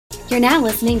You're now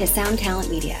listening to Sound Talent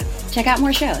Media. Check out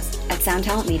more shows at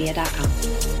soundtalentmedia.com.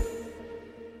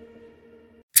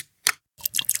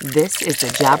 This is the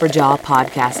Jabberjaw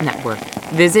Podcast Network.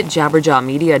 Visit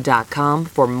jabberjawmedia.com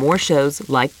for more shows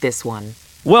like this one.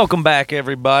 Welcome back,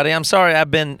 everybody. I'm sorry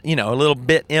I've been, a little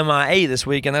bit MIA this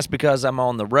week, and that's because I'm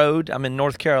on the road. I'm in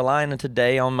North Carolina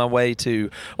today on my way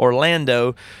to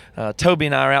Orlando. Toby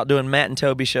and I are out doing Matt and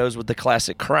Toby shows with the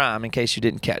Classic Crime, in case you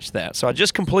didn't catch that. So I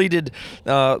just completed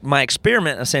my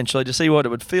experiment, essentially, to see what it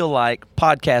would feel like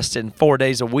podcasting 4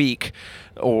 days a week,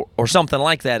 or something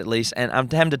like that at least. And I'm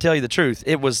having to tell you the truth.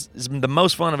 It's the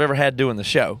most fun I've ever had doing the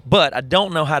show. But I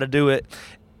don't know how to do it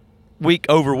week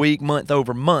over week, month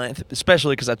over month,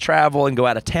 especially because I travel and go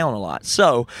out of town a lot.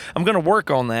 So I'm going to work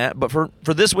on that. But for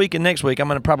this week and next week, I'm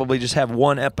going to probably just have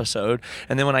one episode.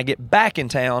 And then when I get back in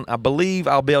town, I believe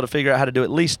I'll be able to figure out how to do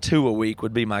at least 2 a week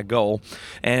would be my goal.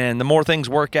 And the more things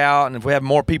work out, and if we have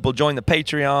more people join the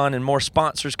Patreon and more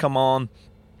sponsors come on,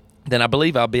 then I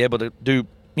believe I'll be able to do,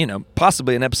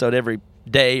 possibly an episode every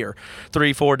day or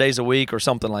 3-4 days a week or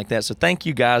something like that. So thank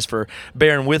you guys for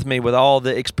bearing with me with all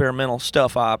the experimental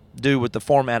stuff I do with the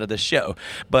format of the show.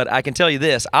 But I can tell you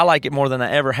this, I like it more than I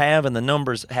ever have, and the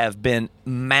numbers have been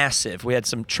massive. We had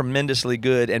some tremendously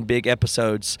good and big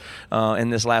episodes in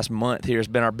this last month here. It's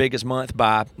been our biggest month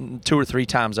by 2 or 3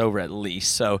 times over at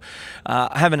least. So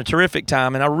having a terrific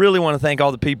time, and I really want to thank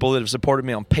all the people that have supported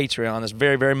me on Patreon. It's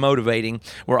very, very motivating.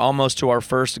 We're almost to our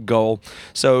first goal.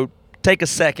 So take a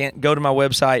second, go to my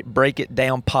website,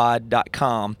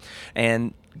 breakitdownpod.com,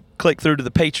 and click through to the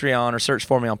Patreon or search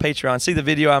for me on Patreon. See the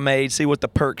video I made, see what the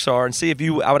perks are, and see if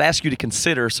I would ask you to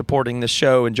consider supporting this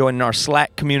show and joining our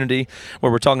Slack community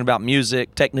where we're talking about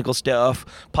music, technical stuff,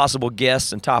 possible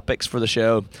guests and topics for the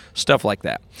show, stuff like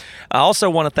that. I also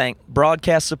want to thank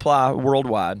Broadcast Supply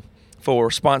Worldwide for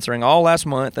sponsoring all last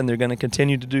month, and they're going to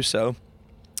continue to do so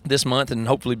this month and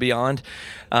hopefully beyond.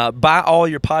 Buy all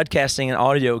your podcasting and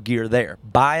audio gear there.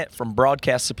 Buy it from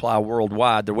Broadcast Supply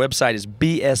Worldwide. Their website is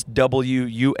bswusa.com.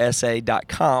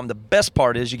 The best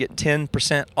part is you get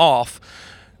 10% off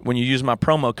when you use my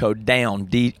promo code DOWN,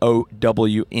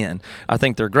 D-O-W-N. I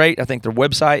think they're great. I think their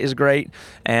website is great,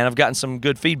 and I've gotten some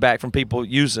good feedback from people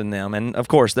using them. And, of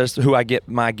course, that's who I get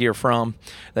my gear from.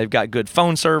 They've got good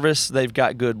phone service. They've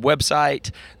got good website.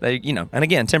 And,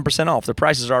 again, 10% off. The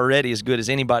prices are already as good as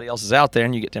anybody else's out there,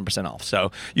 and you get 10% off.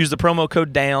 So use the promo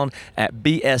code DOWN at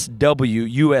bswusa.com.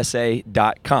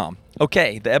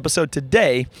 Okay, the episode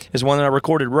today is one that I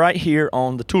recorded right here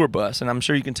on the tour bus, and I'm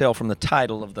sure you can tell from the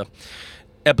title of the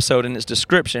episode and its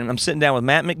description. I'm sitting down with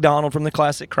Matt McDonald from the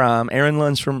Classic Crime, Aaron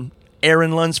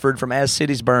Lunsford from As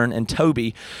Cities Burn, and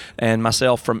Toby and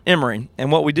myself from Emery.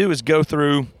 And what we do is go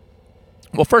through,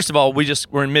 well, first of all,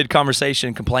 we're in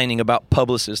mid-conversation complaining about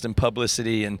publicists and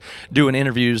publicity and doing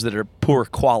interviews that are poor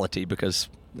quality, because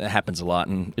that happens a lot,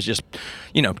 and it's just,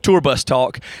 tour bus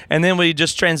talk. And then we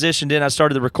just transitioned in. I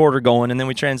started the recorder going, and then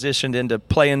we transitioned into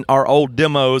playing our old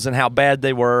demos and how bad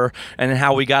they were and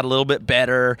how we got a little bit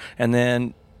better. And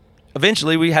then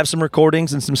eventually we have some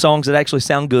recordings and some songs that actually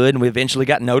sound good, and we eventually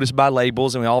got noticed by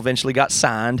labels, and we all eventually got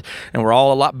signed, and we're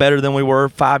all a lot better than we were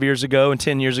 5 years ago and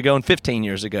 10 years ago and 15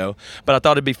 years ago. But I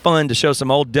thought it'd be fun to show some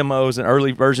old demos and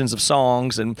early versions of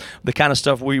songs and the kind of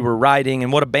stuff we were writing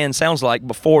and what a band sounds like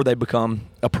before they become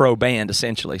a pro band,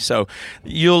 essentially. So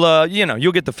you'll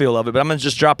get the feel of it, but I'm going to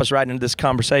just drop us right into this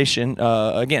conversation.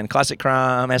 Again, Classic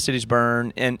Crime, As Cities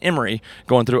Burn, and Emery,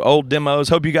 going through old demos.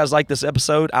 Hope you guys like this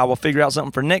episode. I will figure out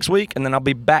something for next week, and then I'll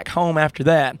be back home after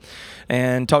that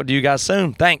and talk to you guys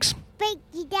soon. Thanks. Break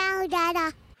it down,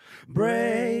 Dada.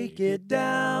 Break it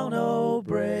down, oh,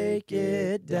 break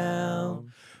it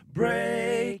down.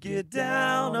 Break it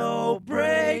down, oh,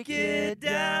 break it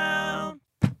down.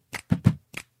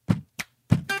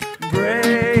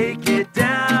 Break it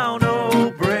down,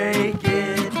 oh, break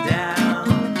it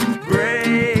down.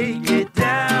 Break it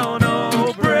down,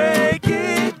 oh, break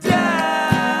it down.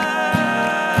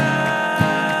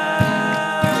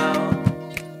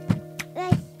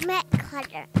 Let's make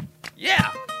Cutter.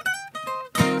 Yeah.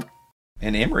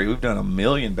 And Emery, we've done a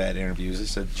million bad interviews.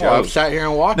 It's a joke. Oh, I've sat here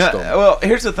and watched them. Well,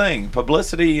 here's the thing.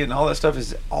 Publicity and all that stuff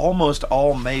is almost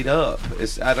all made up.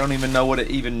 I don't even know what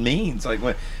it even means. Like,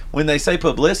 when they say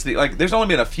publicity, like, there's only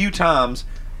been a few times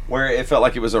where it felt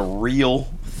like it was a real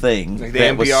thing. Like the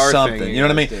that was NPR something. thing, You know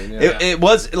what I mean? yeah. It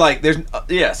was like,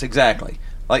 yes, exactly.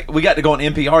 Like, we got to go on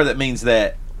NPR. That means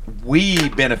that we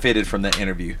benefited from that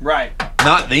interview. Right.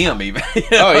 Not them, even.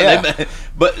 Oh, yeah.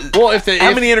 But Well,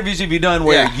 how many interviews have you done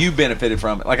where Yeah. you benefited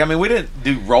from it? Like, I mean, we didn't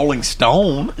do Rolling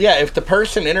Stone. Yeah, if the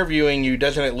person interviewing you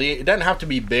doesn't it doesn't have to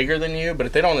be bigger than you, but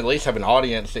if they don't at least have an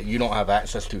audience that you don't have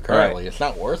access to currently, Right. it's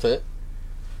not worth it.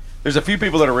 there's a few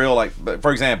people that are real. Like,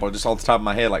 for example, just off the top of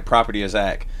my head, like Property of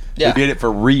Zach, Yeah. who did it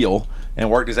for real and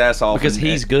worked his ass off Because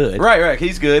he's good. Right,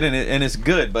 he's good and it's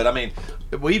good. But I mean,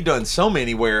 we've done so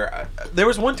many where there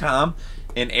was one time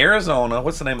in Arizona.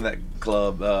 What's the name of that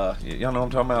club? Y'all know what I'm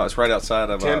talking about? It's right outside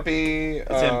of Tempe,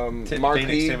 it's in Marquee,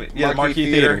 Phoenix, Tempe. Yeah,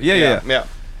 Marquee Theater. Yeah.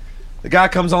 The guy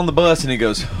comes on the bus and he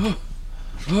goes,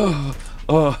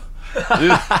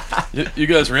 you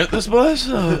guys rent this bus?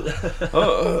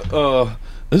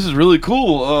 This is really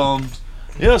cool.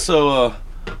 Yeah. So,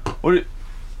 what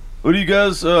do you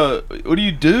guys? What do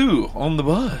you do on the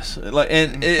bus? Like,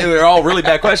 and they're all really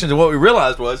bad questions. And what we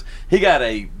realized was he got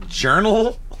a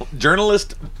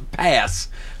journalist pass,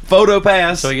 photo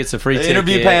pass. So he gets a free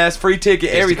interview ticket. pass, free ticket,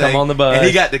 Gets to everything. come on the bus. and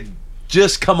he got to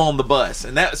just come on the bus,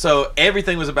 and that so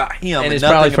everything was about him, And it's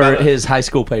nothing probably for about us. his high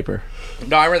school paper.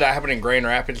 No, I remember that happened in Grand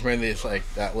Rapids. Maybe it's like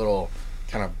that little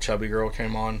kind of chubby girl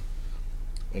came on,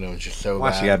 and it was just so Why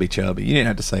bad. she gotta be chubby? You didn't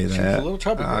have to say that. She was a little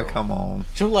chubby girl. Come on.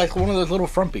 She was like one of those little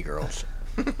frumpy girls.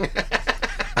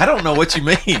 I don't know what you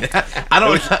mean. I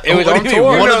don't. It was what on do you mean? tour.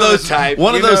 One You of know those the type.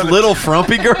 One of You know those the little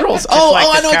frumpy girls. like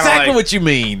I this know kinda exactly like- what you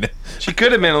mean. She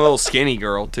could have been a little skinny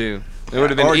girl too. It would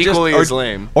have been Or just- equally or- as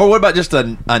lame. Or what about just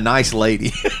a nice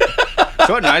lady,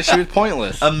 So nice, she was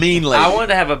pointless. a mean lady? I wanted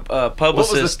to have a What was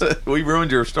publicist. the we ruined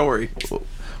your story.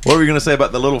 What were you gonna say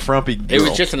about the little frumpy girl? It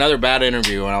was just another bad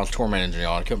interview when I was tour managing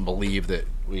y'all. I couldn't believe that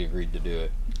we agreed to do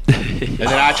it.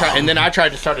 And then I tried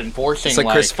to start enforcing It's like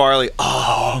Chris Farley.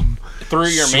 through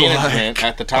your management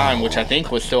at the time, which I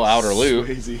think was still Outer Loop.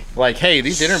 Like, hey,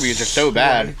 these interviews are so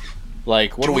bad.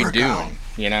 Like, what are we doing?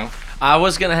 You know? I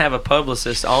was gonna have a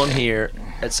publicist on here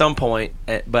at some point,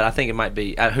 but I think it might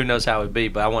be. Who knows how it would be?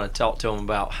 But I want to talk to him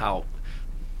about how,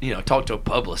 talk to a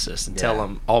publicist and tell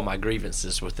them all my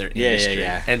grievances with their industry,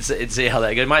 and see how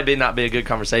that goes. It might not be a good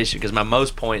conversation because my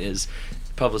most point is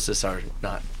publicists are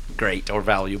not great or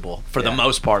valuable for the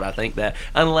most part. I think that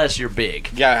unless you're big.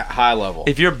 Yeah, high level.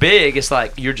 If you're big, it's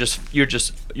like your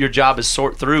job is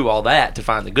sort through all that to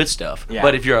find the good stuff. Yeah.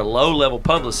 But if you're a low level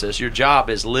publicist, your job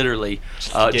is literally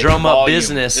Get drum up volume.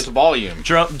 business. It's volume.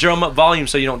 Drum up volume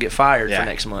so you don't get fired Yeah. for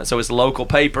next month. So it's local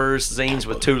papers, zines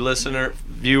with 2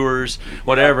 viewers,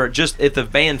 whatever. Just if the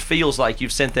band feels like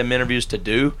you've sent them interviews to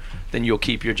do, then you'll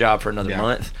keep your job for another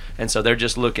month. And so they're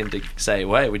just looking to say,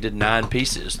 "Well, hey, we did 9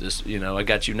 pieces. This, I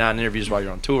got you 9 interviews while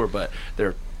you're on tour, but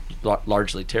they're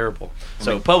largely terrible."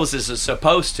 So publicists is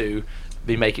supposed to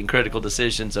be making critical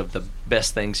decisions of the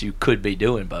best things you could be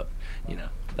doing, but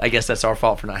I guess that's our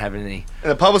fault for not having any.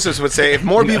 And the publicist would say, if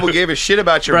more people gave a shit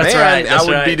about your That's band, right, I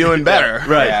would be doing better.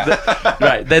 Right,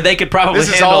 right. They could probably This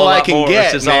is handle all a I lot can more.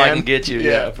 get, This is all I man. can get you.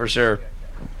 Yeah, for sure.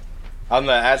 On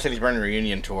the Ad City's Burning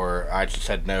reunion tour, I just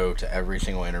said no to every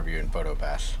single interview in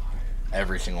PhotoPass.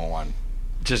 Every single one.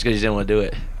 Just because you didn't want to do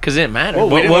it, because it didn't matter. Well,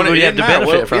 what would you have to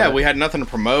benefit from? Yeah, it? we had nothing to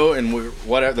promote, and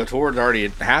whatever the tour had already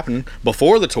happened.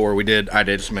 Before the tour, I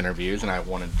did some interviews, and I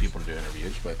wanted people to do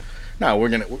interviews. But no, we're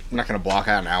not gonna block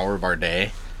out an hour of our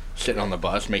day sitting on the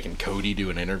bus making Cody do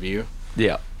an interview,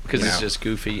 Yeah, because it's No. just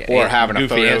goofy. or having a goofy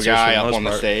photo answers guy for up most on the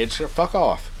part. stage. So fuck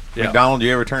off. Yeah. McDonald,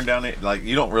 you ever turn down it? Like,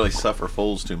 you don't really suffer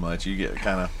fools too much. You get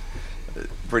kind of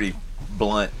pretty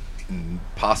blunt and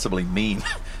possibly mean.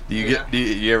 Do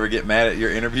you ever get mad at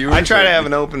your interviewers? I try or- to have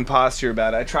an open posture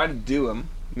about it. I try to do them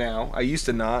now. I used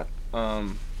to not.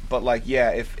 But like,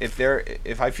 yeah,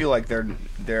 if I feel like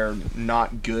they're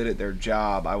not good at their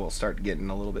job, I will start getting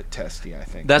a little bit testy, I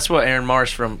think. That's what Aaron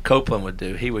Marsh from Copeland would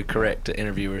do. He would correct the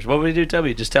interviewers. What would he do,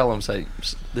 Toby? Just tell them, say,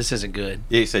 "This isn't good."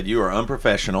 Yeah, he said you are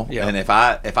unprofessional, Yeah. and if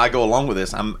I go along with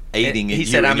this, I'm aiding He in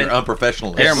said you I'm in your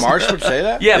unprofessionalism. Aaron Marsh would say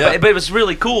that. Yeah, Yeah. But it was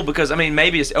really cool because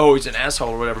maybe it's he's an asshole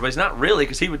or whatever, but he's not really,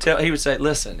 because he would say,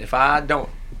 "Listen, if I don't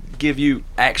give you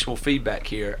actual feedback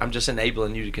here, I'm just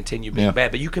enabling you to continue being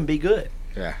bad, but you can be good."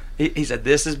 Yeah. He said,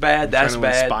 "This is bad. That's trying to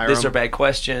bad. inspire These them. are bad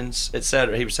questions,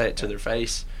 etc." He would say it to their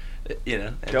face,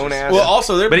 and Don't just- ask. Well,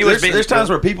 also But he was there's, being- there's times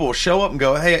where people will show up and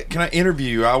go, "Hey, can I interview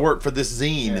you? I work for this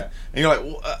zine," Yeah. and you're like,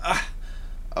 well,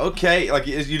 "Okay," like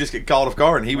you just get called off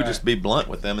guard, and he would just be blunt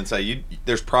with them and say,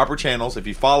 "There's proper channels. If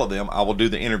you follow them, I will do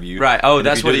the interview." Right. Oh, And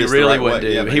if that's you what do he this the really right would way- do.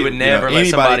 yeah, but He would you never know, let anybody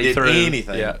somebody did through.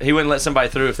 anything. Yeah, he wouldn't let somebody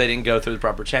through if they didn't go through the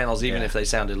proper channels, even if they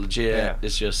sounded legit. Yeah.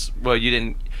 It's just, well, you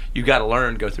didn't. You got to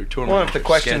learn to go through tour. Well, if the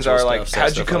questions schedule are like, stuff, set how'd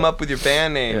you stuff come up with your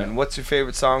band name, Yeah. and what's your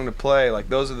favorite song to play? Like,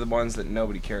 those are the ones that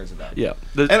nobody cares about. Yeah.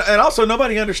 And also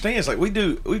nobody understands. Like we've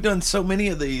done so many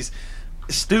of these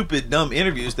stupid, dumb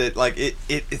interviews that like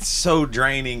it's so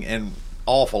draining and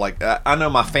awful. Like I know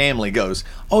my family goes,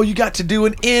 "Oh, you got to do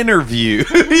an interview."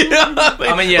 You know what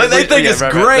I mean, yeah, like, they think it's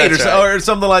right, great that's or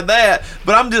something like that.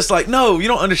 But I'm just like, no, you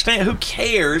don't understand. Who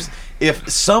cares if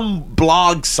some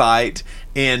blog site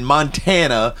in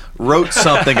Montana wrote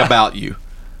something about you.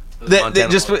 That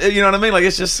just, you know what I mean? Like,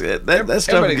 it's just that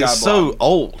stuff Everybody is got so blonde.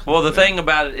 old. Well, the thing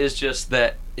about it is just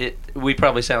that we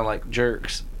probably sound like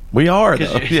jerks. We are,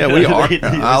 though. Yeah, we are.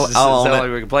 I'll sound own like it.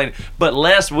 we're complaining. But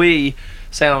lest we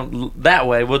sound that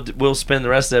way, we'll spend the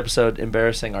rest of the episode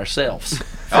embarrassing ourselves.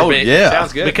 Oh, yeah.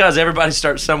 Sounds good. Because everybody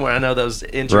starts somewhere. I know those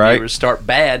interviewers Right. start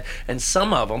bad, and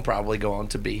some of them probably go on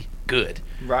to be good.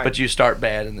 Right. But you start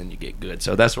bad, and then you get good.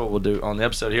 So that's what we'll do on the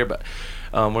episode here. But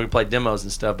we're going to play demos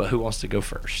and stuff, but who wants to go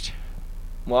first?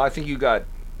 Well, I think you got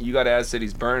As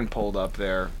Cities Burn pulled up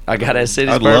there. I got As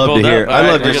Cities I'd Burn love to pulled hear. up. I'd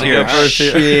All love right, to we're hear gonna go first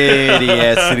here. shitty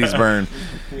ass Cities Burn.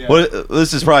 What?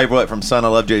 This is probably what from Son I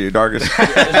Loved You Your Darkest. It's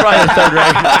probably the third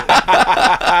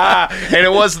round. And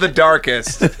it was the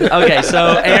darkest. Okay,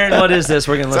 so Aaron, what is this?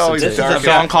 We're going to listen always to. This is a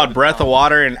song called Breath of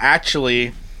Water, and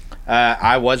actually,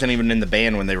 I wasn't even in the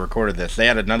band when they recorded this. They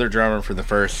had another drummer for the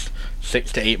first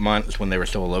 6 to 8 months when they were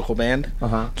still a local band.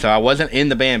 So I wasn't in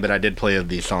the band, but I did play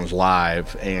these songs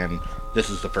live, and this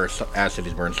is the first As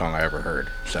Cities Burn song I ever heard.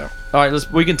 So All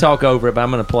right, we can talk over it, but I'm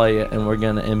going to play it, and we're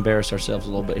going to embarrass ourselves a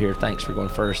little bit here. Thanks for going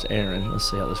first, Aaron. Let's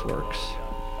see how this works.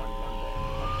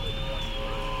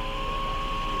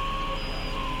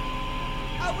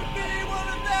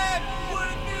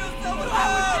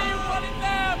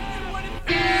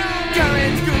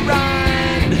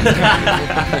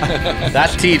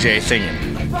 that's TJ singing.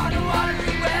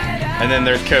 And then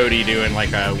there's Cody doing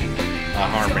like a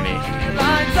harmony.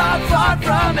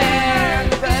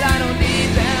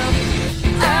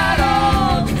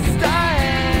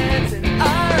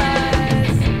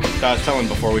 So I was telling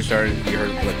before we started, you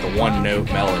heard like the one note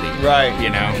melody. Right. You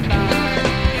know?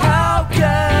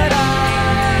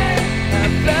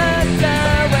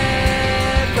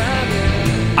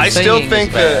 I still Singing think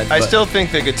is bad, I but- still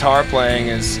think the guitar playing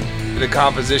the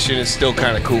composition is still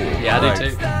kind of cool. Yeah, I Like, do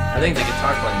too. I think the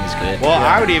guitar playing is good. Well,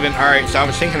 I would even, alright, so I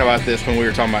was thinking about this when we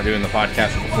were talking about doing the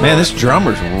podcast before. Man, this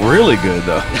drummer's really good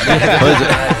though.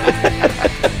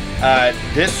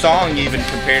 This song, even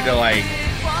compared to like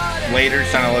later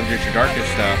Son I Loved You Your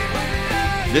Darkest stuff,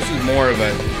 this is more of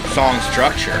a song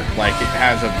structure. Like it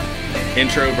has a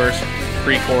intro, verse,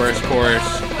 pre-chorus, chorus,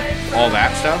 all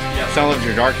that stuff. Son I Loved You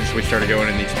Your Darkest, we started going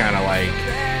in these kind of like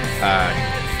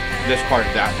this part,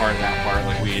 that part, that part.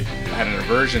 Like we had an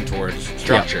aversion towards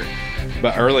structure.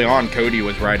 But early on, Cody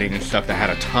was writing stuff that had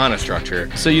a ton of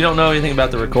structure. So you don't know anything about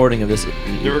the recording of this?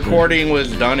 The recording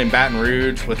was done in Baton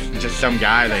Rouge with just some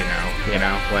guy they know, you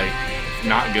know, like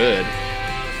not good.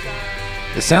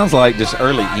 It sounds like just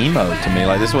early emo to me.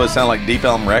 Like this is what it sounded like Deep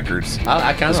Elm Records.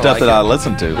 I kind The of stuff like that I it.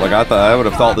 listened to. Like I would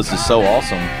have thought this is so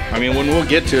awesome. I mean, when we'll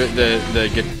get to it,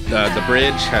 the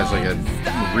bridge has like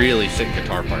a really sick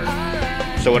guitar part.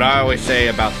 So what I always say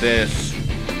about this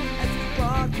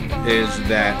is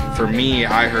that for me,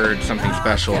 I heard something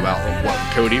special about what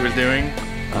Cody was doing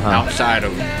outside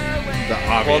of the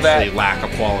obviously lack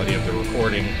of quality of the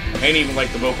recording, and even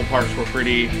like the vocal parts were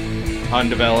pretty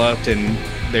undeveloped and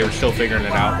they were still figuring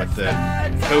it out. But the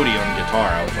Cody on guitar,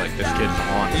 I was like, this kid's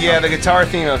on. Yeah, the guitar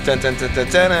theme of dun dun dun dun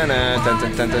dun dun dun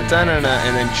dun dun dun dun dun,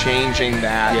 and then changing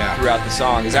that throughout the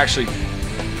song is actually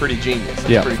pretty genius. It's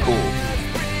Yeah. pretty cool.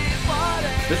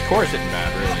 This chorus isn't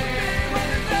bad, really.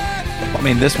 I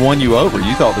mean, this won you over.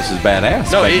 You thought this was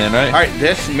badass No, back then, right? all right.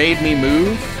 This made me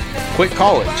move, quit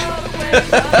college.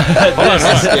 Hold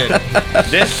on,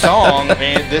 This song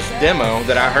and this demo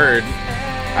that I heard,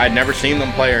 I'd never seen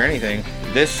them play or anything.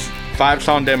 This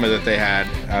 5-song demo that they had,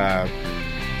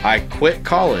 I quit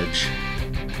college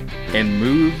and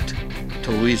moved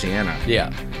to Louisiana.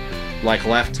 Yeah. Like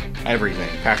left everything,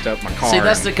 packed up my car. See,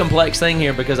 that's the and- complex thing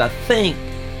here because I think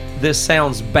this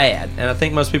sounds bad, and I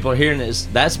think most people are hearing this.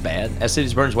 That's bad. As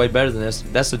Cities Burn's way better than this.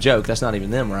 That's a joke. That's not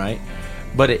even them, right?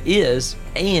 But it is,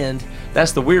 and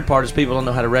that's the weird part is people don't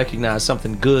know how to recognize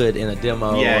something good in a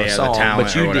demo or a the song. talent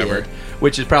But or you whatever. did,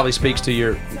 which is probably speaks to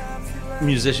your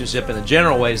musicianship in a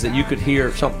general ways that you could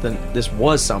hear something. This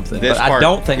was something, This but I part-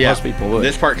 don't think yeah, most people would.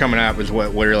 This part coming up is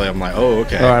what really I'm like, oh,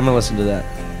 okay. All right, I'm gonna listen to that.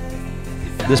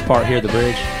 This part here, the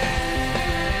bridge.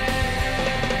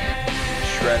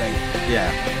 shredding.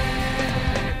 Yeah.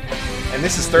 And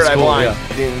this is Third It's Eye cool, Blind.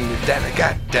 yeah. Ding, dun, dun,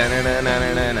 dun, dun, dun,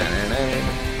 dun, dun, dun,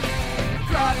 dun.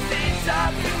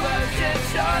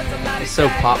 It's so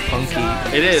pop punky.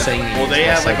 It is. Singing Well, they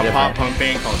is had like so a pop different. punk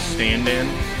band called Stand In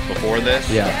before this.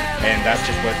 Yeah. And that's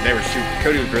just what they were super.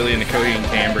 Cody was really into Cody and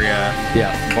Cambria,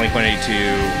 Yeah.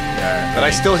 Blink-182. But I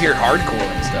still hear hardcore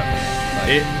and stuff.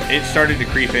 It started to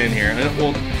creep in here. And,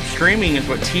 well, screaming is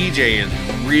what TJ is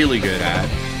really good at.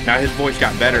 Now his voice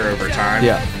got better over time.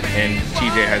 Yeah. And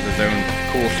TJ has his own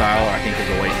cool style, I think, is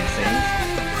the way he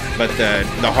sings. But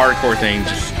the hardcore thing,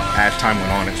 just as time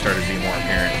went on, it started being more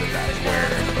apparent that that's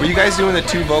where. Were you guys doing the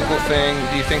 2 vocal thing?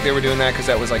 Do you think they were doing that because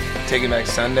that was like Taking Back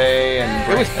Sunday?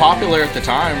 And It was popular at the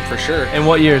time, for sure. And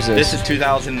what year is this? This is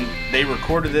 2000. They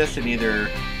recorded this in either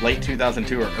late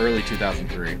 2002 or early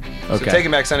 2003. So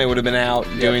Taking Back Sunday would have been out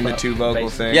doing the 2 vocal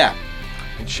basically. thing. Yeah.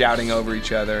 And shouting over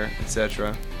each other,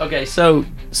 etc. Okay, so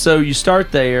you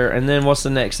start there, and then what's the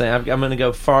next thing? I'm going to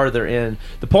go farther in.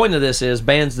 The point of this is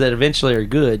bands that eventually are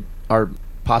good are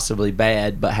possibly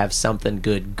bad, but have something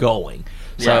good going.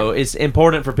 So it's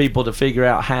important for people to figure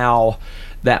out how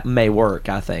that may work,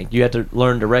 I think. You have to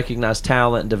learn to recognize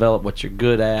talent and develop what you're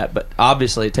good at, but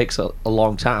obviously it takes a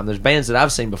long time. There's bands that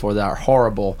I've seen before that are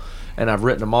horrible, and I've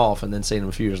written them off and then seen them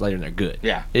a few years later and they're good.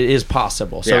 Yeah. It is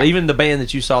possible. So Yeah. even the band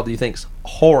that you saw that you think's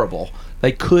horrible,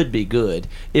 they could be good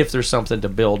if there's something to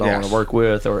build on Yes. or work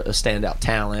with, or a standout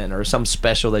talent or something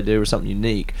special they do or something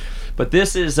unique. But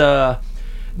this is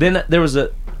then there was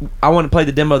I want to play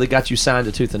the demo that got you signed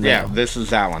to Tooth and Nail. Yeah, this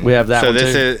is that one. We have that so one,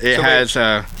 this too. is it So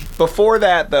has Before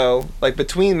that, though, like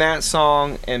between that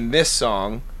song and this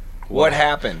song, what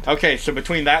happened? okay, so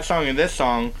between that song and this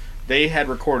song, they had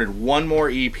recorded one more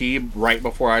EP right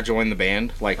before I joined the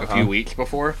band, like a few weeks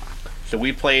before. So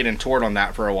we played and toured on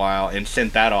that for a while and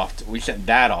sent that off. We sent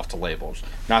that off to labels,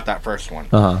 not that first one.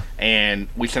 Uh-huh. And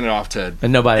we sent it off to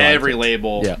And nobody liked every it.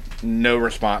 label. Yeah. No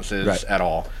responses Right. at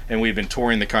all. And we've been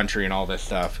touring the country and all this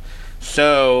stuff.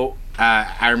 So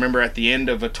I remember at the end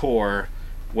of a tour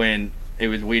when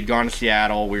we'd gone to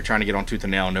Seattle, we were trying to get on Tooth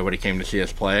and Nail, and nobody came to see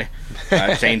us play.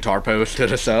 Shane Tarpo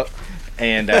stood us up.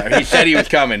 And he said he was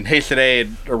coming. He said they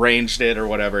had arranged it or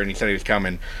whatever, and he said he was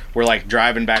coming. We're like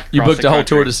driving back across You booked the a whole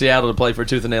country. tour to Seattle to play for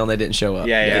Tooth and Nail, and they didn't show up.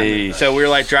 Yeah. So we were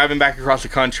like driving back across the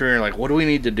country, and like, what do we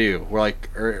need to do? We're like,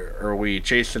 are we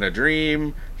chasing a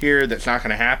dream here that's not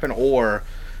going to happen, or?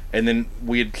 And then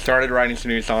we had started writing some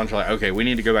new songs. We're like, okay, we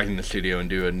need to go back in the studio and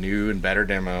do a new and better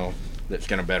demo that's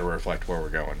going to better reflect where we're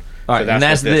going. All right, So and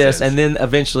that's what this, is. and then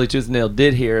eventually Tooth and Nail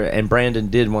did hear it, and Brandon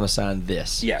did want to sign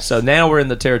this. Yes. So now we're in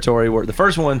the territory where the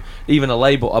first one, even a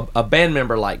label, a band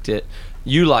member liked it,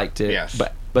 you liked it, Yes.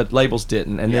 but labels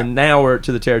didn't, and then Yeah. now we're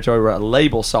to the territory where a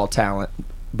label saw talent,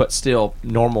 but still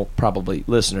normal probably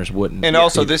listeners wouldn't. And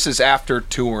also, this is after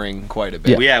touring quite a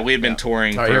bit. We had been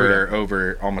touring All right, here we for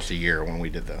over almost a year when we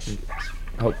did this.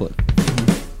 Hopefully.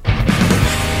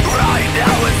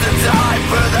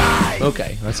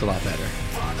 Okay, that's a lot better.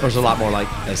 Or it's a lot more like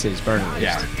That City's Burning. at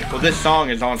least. Yeah. Well, this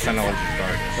song is on Send Allergic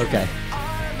Darkness. Okay.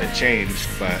 It changed,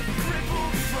 but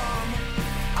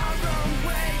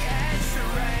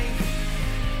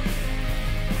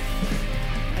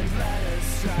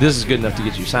This is good enough to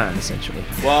get you signed, essentially.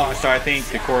 well, so I think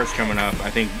the chorus coming up. I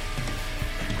think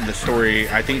the story.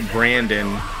 I think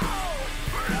Brandon,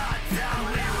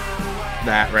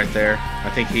 that right there.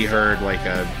 I think he heard like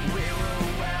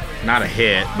not a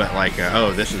hit, but like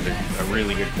this is a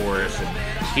really good chorus. And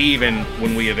he even,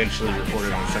 when we eventually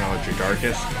recorded on Send Allergic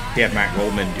Darkness, he had Matt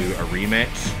Goldman do a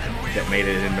remix that made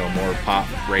it into a more pop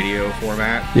radio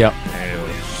format. Yep. And it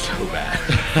was so bad.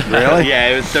 Really? Yeah,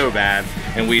 it was so bad.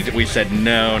 And we said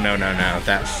no.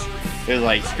 It was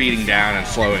like speeding down and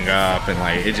slowing up, and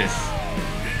like it just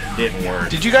didn't work.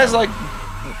 Did you guys like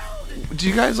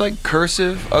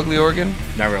Cursive, Ugly Organ?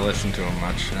 Never listened to him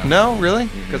much. No, really?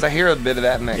 Because I hear a bit of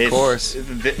that in that chorus.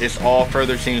 It's all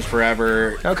Further Seems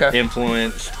Forever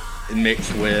influenced and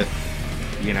mixed with,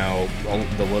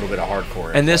 the little bit of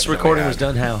hardcore. And this that we recording had. was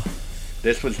done how?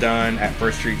 This was done at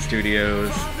First Street Studios,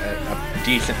 a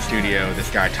decent studio. This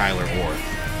guy Tyler Orr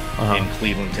in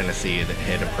Cleveland, Tennessee, that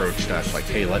had approached us like,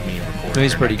 "Hey, let me record."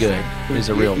 He's your pretty next good. thing." He's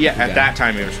a real Yeah, good at guy. that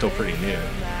time it was still pretty new.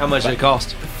 How much did it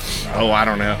cost? Oh, I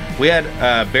don't know. We had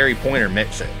Barry Pointer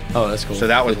mix it. Oh, that's cool. So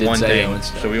that was They did one Zayo thing. and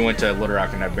stuff. So we went to Little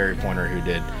Rock and had Barry Pointer who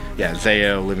did,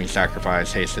 Zayo, Living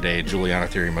Sacrifice, Haste the Day, Juliana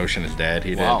Theory, Motion is Dead.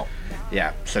 He did. Wow.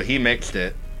 Yeah. So he mixed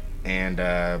it and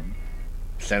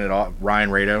sent it off. Ryan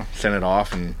Rado sent it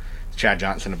off, and Chad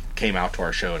Johnson came out to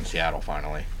our show in Seattle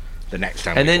finally. The next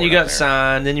time. And we then you toured out got there.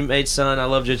 signed. Then you made Son, I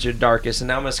Loved You at Your Darkest. And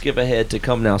now I'm going to skip ahead to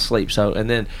Come Now Sleep. So, and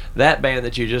then that band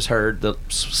that you just heard, the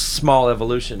small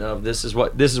evolution of this is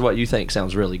what you think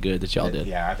sounds really good that y'all did.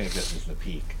 Yeah, I think this is the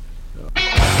peak.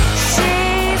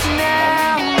 She's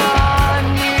now my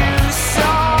new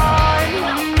son.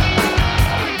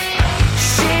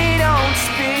 She don't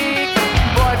speak,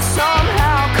 but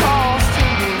somehow calls to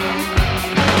me.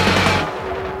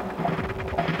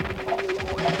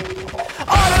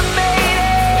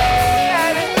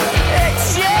 Automated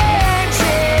exchanges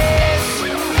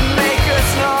make us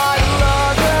not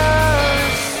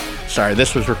lovers. Sorry,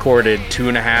 this was recorded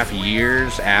 2.5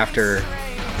 years after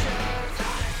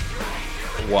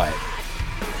what?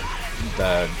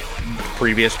 the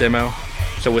previous demo.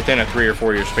 So within a 3 or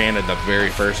 4 year span of the very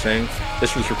first thing,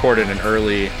 this was recorded in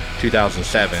early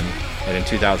 2007, and in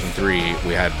 2003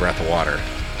 we had Breath of Water.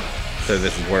 So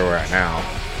this is where we're at now.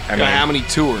 I mean, how many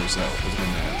tours though? Was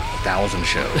in that? 1,000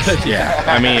 shows. Yeah,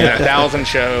 I mean 1,000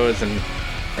 shows and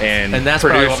that's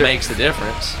probably what makes the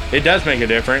difference. It does make a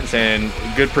difference, and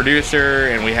good producer,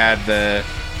 and we had the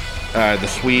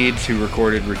Swedes who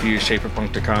recorded Refuse Shape of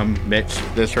Punk to Come mixed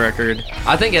this record.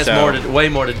 I think it has way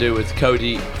more to do with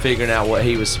Cody figuring out what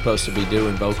he was supposed to be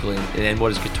doing vocally and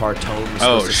what his guitar tone was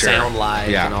supposed to sound like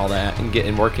and all that,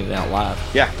 and working it out live.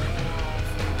 Yeah,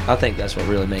 I think that's what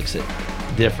really makes it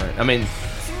different. I mean,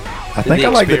 I think I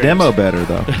like the demo better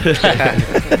though.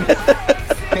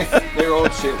 Their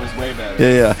old shit was way better.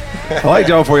 Yeah. I like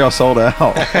y'all before y'all sold out.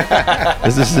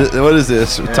 What is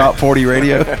this? Top 40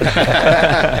 radio?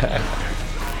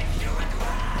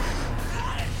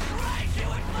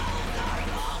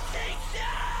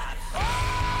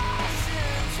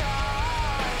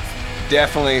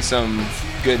 Definitely some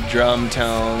good drum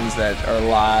tones that are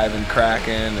live and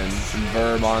cracking, and some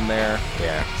verb on there.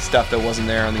 Yeah. Stuff that wasn't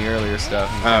there on the earlier stuff.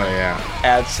 Oh, yeah.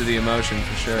 Adds to the emotion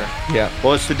for sure. Yeah.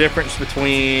 Well, it's the difference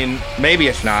between, maybe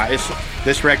it's not. It's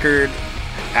this record,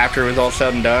 after it was all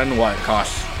said and done,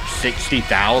 cost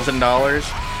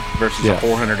 $60,000 versus a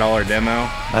 $400 demo.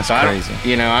 That's so crazy.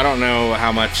 I don't know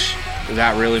how much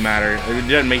that really matters. It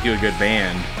doesn't make you a good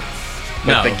band.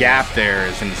 But the gap there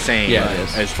is insane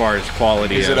as far as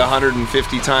quality. Is it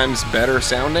 150 times better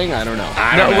sounding? I don't know.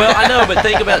 I know, but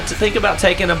think about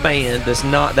taking a band that's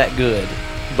not that good,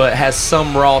 but has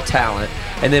some raw talent,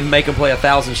 and then make them play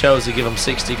 1,000 shows and give them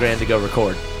 $60,000 to go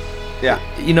record. Yeah,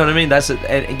 you know what I mean.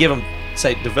 And give them,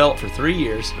 say, develop for 3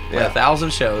 years, play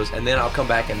 1,000 shows, and then I'll come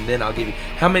back and then I'll give you.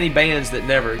 How many bands that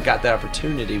never got that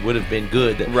opportunity would have been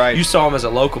good? That you saw them as a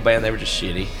local band, they were just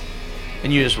shitty.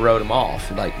 And you just wrote them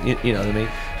off, like you know what I mean.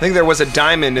 I think there was a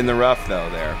diamond in the rough, though.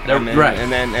 Right.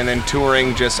 And then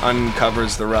touring just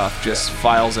uncovers the rough, just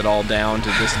files it all down to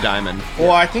this diamond. Well,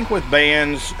 I think with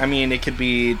bands, I mean, it could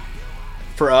be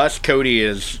for us. Cody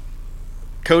is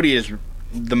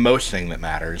the most thing that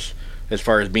matters as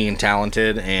far as being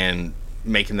talented and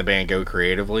making the band go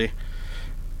creatively.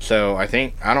 So I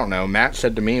don't know. Matt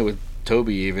said to me with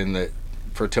Toby even that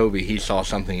for Toby he saw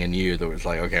something in you that was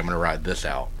like, okay, I'm gonna ride this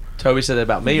out. Toby said that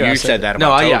about me. You said that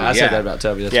about Toby. I said that about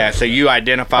Toby. That's so you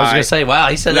identify. I was going to say, wow,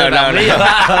 he said that about me.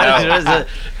 No.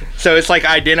 So it's like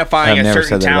identifying a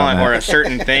certain talent or a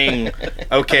certain thing.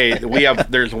 Okay,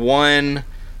 there is one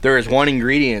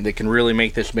ingredient that can really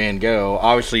make this band go.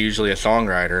 Obviously, usually a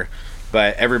songwriter,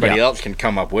 but everybody else can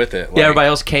come up with it. Like, everybody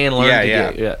else can learn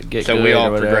to get so good. we all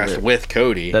progressed with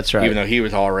Cody. That's right. Even though he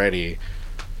was already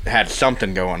had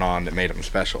something going on that made him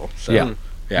special. So,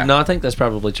 yeah. No, I think that's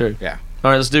probably true. Yeah. All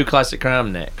right, let's do Classic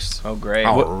Crime next. Oh, great.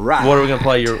 All right. What are we going to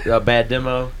play? Your bad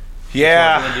demo?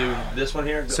 Yeah. We're going to do this one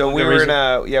here? So we were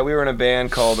in a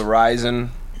band called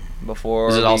Horizon before.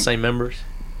 Is it all same members?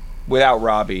 Without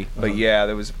Robbie, but we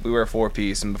were a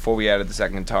 4-piece, and before we added the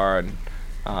second guitar,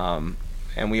 and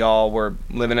we all were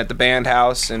living at the band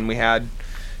house, and we had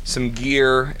some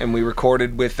gear, and we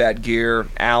recorded with that gear.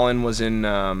 Alan was in.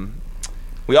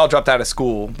 We all dropped out of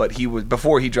school, but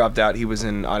before he dropped out, he was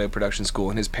in audio production school,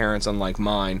 and his parents, unlike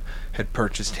mine, had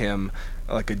purchased him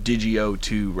like a Digio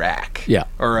 2 rack,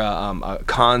 or a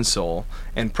console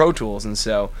and Pro Tools, and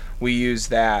so we used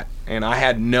that. And I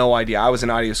had no idea. I was in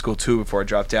audio school too before I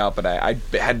dropped out, but I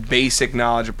had basic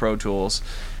knowledge of Pro Tools,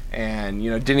 and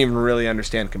didn't even really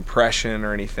understand compression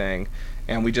or anything.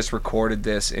 And we just recorded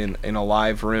this in a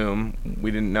live room.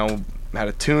 We didn't know how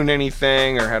to tune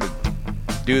anything or how to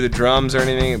do the drums or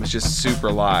anything. It was just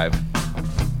super live.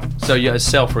 So you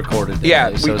self-recorded.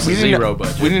 Yeah, so it's zero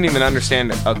budget. We didn't even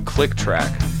understand a click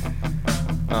track.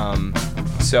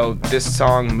 So this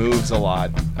song moves a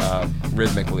lot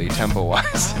rhythmically,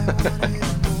 tempo-wise.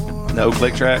 No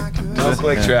click track? No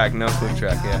click track,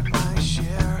 yeah.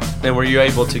 And were you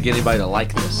able to get anybody to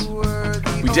like this?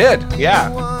 We did,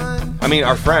 yeah. I mean,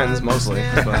 our friends, mostly.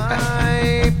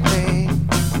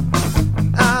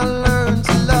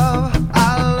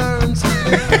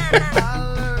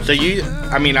 So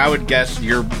I would guess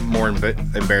you're more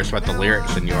embarrassed about the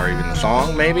lyrics than you are even the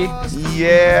song, maybe?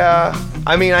 Yeah.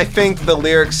 I mean, I think the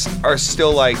lyrics are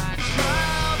still like,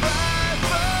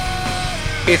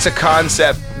 it's a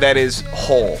concept that is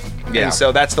whole. Yeah. And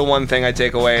so that's the one thing I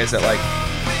take away is that, like,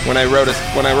 when I wrote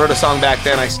a song back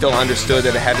then, I still understood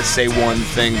that it had to say one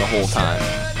thing the whole time.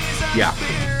 Yeah.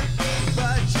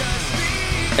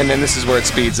 And then this is where it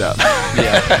speeds up.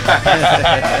 Yeah.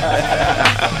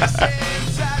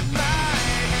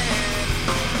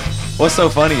 What's so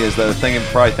funny is though,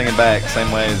 probably thinking back,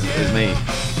 same way as me.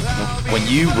 When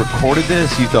you recorded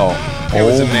this, you thought, It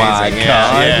was "Oh my amazing.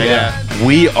 God, Yeah.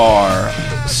 we are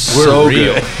so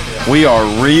real. good. We are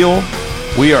real.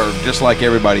 We are just like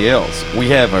everybody else. We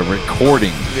have a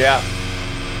recording." Yeah.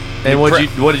 And what did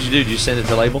you do? Did you send it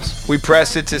to labels? We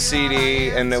pressed it to CD,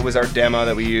 and it was our demo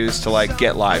that we used to like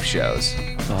get live shows.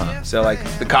 So like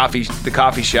the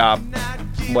coffee shop,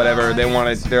 whatever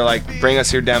they're like, bring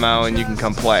us your demo and you can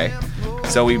come play.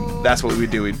 So that's what we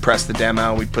would do. We'd press the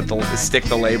demo, we'd stick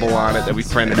the label on it that we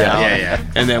printed out,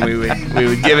 and then we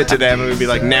would give it to them, and we'd be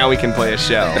like, now we can play a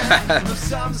show.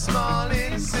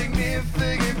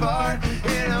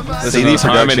 CD production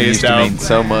harmony used is to dope. mean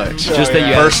so much. Just that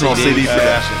you had personal CD. CD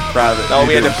production, private. Oh,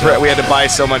 we had to buy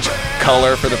so much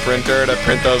color for the printer to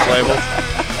print those labels.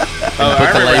 Oh, put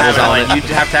I the remember labels having, on like, it.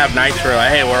 you'd have to have nights where,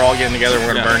 like, hey, we're all getting together,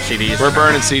 we're going to burn CDs. We're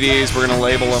burning CDs, we're gonna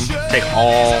label them. Take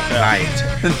all night.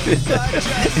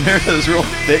 There were those real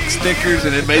thick stickers,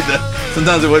 and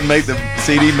sometimes it wouldn't make the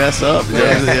CD mess up.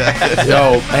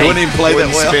 Yo, It wouldn't even play that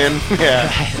Wouldn't well. spin.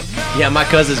 Yeah. Yeah, my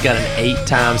cousin's got an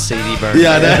 8-time CD burn.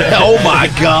 Yeah, oh my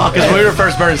God. Because when we were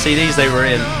first burning CDs, they were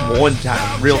in one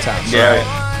time, real time. So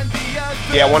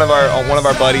Yeah, one of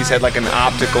our buddies had like an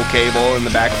optical cable in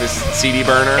the back of his CD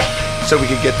burner, so we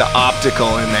could get the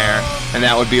optical in there, and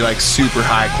that would be like super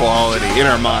high quality in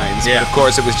our minds. Yeah. But of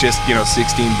course, it was just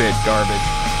 16-bit garbage.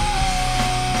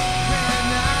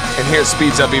 And here it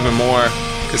speeds up even more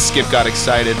because Skip got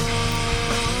excited.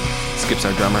 Skip's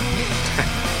our drummer.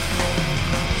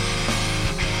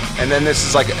 And then this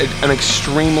is like an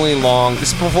extremely long.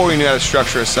 This is before we knew how to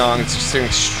structure a song. It's just an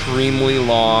extremely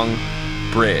long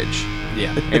bridge.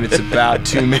 Yeah. And it's about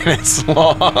 2 minutes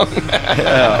long.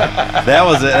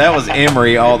 That was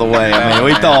Emery all the way. I mean,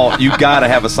 we thought you got to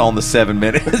have a song that's 7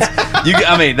 minutes.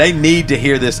 They need to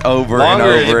hear this over Longer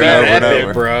and is over better, and over and Epic,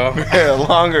 over. bro. Yeah,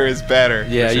 longer is better.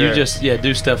 Yeah, for you sure. just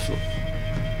do stuff.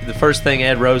 The first thing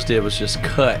Ed Rose did was just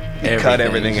cut everything. cut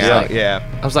everything He's out. like- Yeah.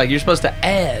 I was like, you're supposed to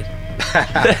add.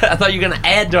 I thought you were gonna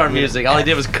add to our music. All he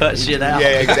did was cut shit out.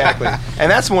 Yeah, exactly.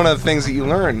 And that's one of the things that you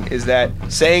learn is that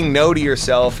saying no to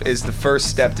yourself is the first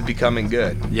step to becoming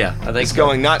good. Yeah, I think It's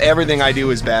going, not everything I do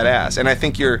is badass. And I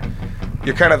think you're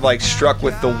kind of like struck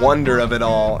with the wonder of it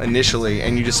all initially,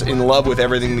 and you're just in love with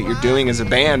everything that you're doing as a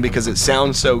band because it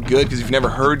sounds so good because you've never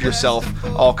heard yourself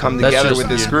all come That's together just with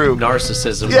this your group.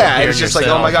 narcissism. Yeah, hearing it's just like, oh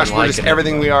yourself my gosh, and we're just liking it.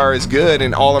 everything we are is good,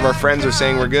 and all of our friends are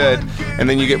saying we're good, and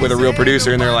then you get with a real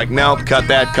producer, and they're like, no, cut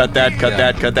that,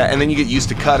 and then you get used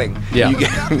to cutting. Yeah. You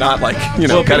get not like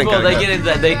Well, cutting. people they get into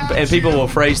that, and people will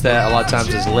phrase that a lot of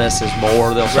times as less is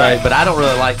more. They'll say, Right. but I don't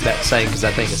really like that saying because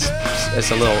I think it's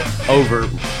a little over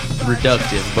reductive.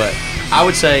 But I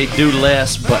would say do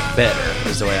less but better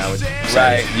is the way I would say.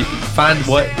 Right. You find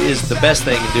what is the best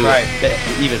thing and do Right. it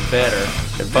even better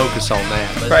and focus on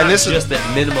that. But it's Right, not and this is- just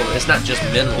that minimal. It's not just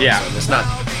minimalism. Yeah. It's not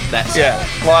that. simple. Yeah.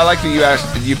 Well, I like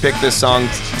that you picked this song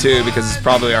too because it's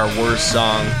probably our worst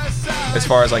song as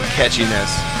far as like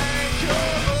catchiness.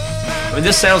 I mean,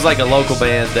 this sounds like a local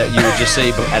band that you would just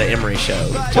see at an Emery show.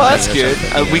 to Well, me that's or good.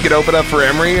 something. We could open up for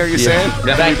Emery. Are you saying? Back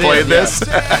We then, played yeah. this.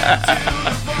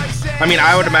 I mean,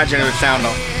 I would imagine it would sound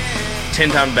 10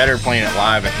 times better playing it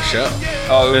live at the show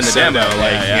Oh, it than was the so demo. dope.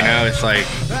 Like, Yeah, you know, it's like.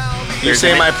 You there's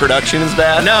saying an- my production is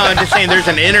bad? No, I'm just saying there's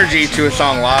an energy to a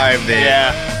song live that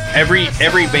Yeah.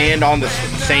 every band on the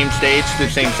same stage, the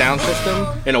same sound system,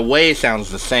 in a way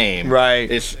sounds the same. Right.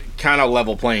 It's kind of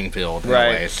level playing field in Right.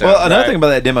 a way. So. Well, another Right. thing about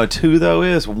that demo too, though,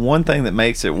 is one thing that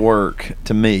makes it work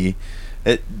to me.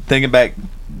 Thinking back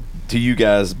to you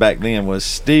guys back then was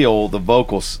still the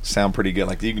vocals sound pretty good.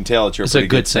 Like you can tell that you're It's a a pretty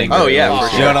good good singer. singer. Oh, yeah, for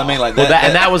You know sure. what I mean? Like Well,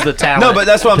 and that was the talent. No, but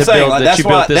that's what I'm to saying. build- Like that that's you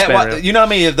why built this that band why, around. you know what I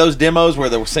mean? Of those demos where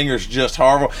the singer's just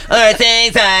horrible,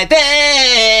 things like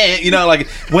that. You know, like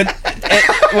when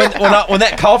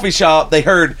that coffee shop they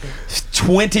heard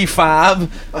 25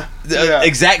 Yeah.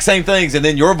 exact same things, and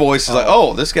then your voice is like,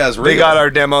 oh, this guy's real. They got our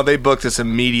demo. They booked us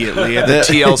immediately at the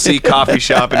TLC coffee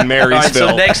shop in Marysville. All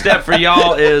right, so next step for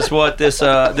y'all is what this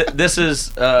this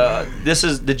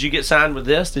is. Did you get signed with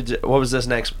this? What was this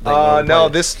next thing? No,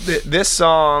 this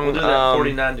song. We'll do that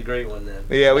 49-degree one then.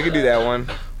 Yeah, we could do that one.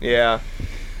 Yeah.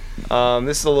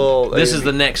 This is a little. This is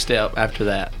the next step after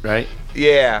that, right?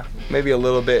 Yeah, maybe a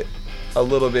little bit,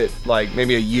 like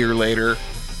maybe a year later,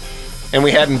 and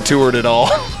we hadn't toured at all.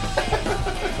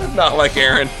 Not like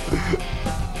Aaron.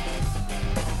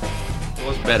 It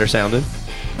was better sounding.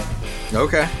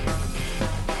 Okay.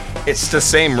 It's the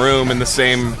same room and the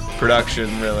same production,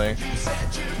 really.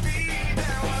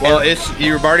 Well,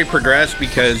 you've already progressed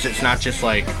because it's not just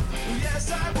like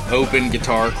open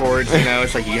guitar chords, you know.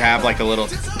 It's like you have like a little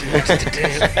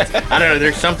I don't know,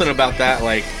 there's something about that,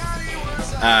 like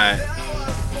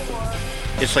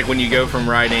it's like when you go from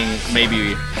writing, maybe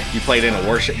you played in a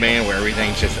worship band where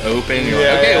everything's just open. You're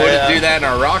like, okay, we'll just do that in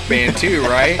our rock band too,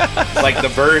 right? Like the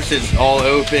verse is all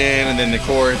open and then the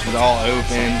chorus is all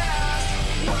open.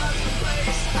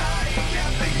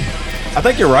 I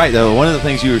think you're right, though. One of the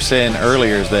things you were saying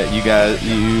earlier is that you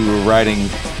were writing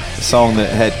a song that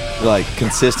had like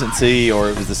consistency, or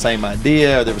it was the same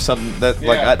idea, or there was something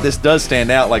that this does stand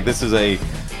out. Like this is it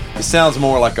sounds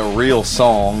more like a real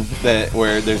song that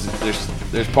where there's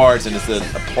parts and it's a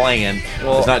plan.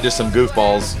 Well, it's not just some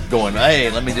goofballs going,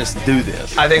 hey, let me just do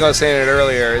this. I think I was saying it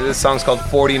earlier. This song's called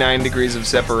 49 Degrees of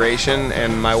Separation,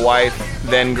 and my wife,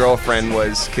 then girlfriend,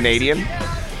 was Canadian.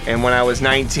 And when I was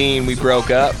 19, we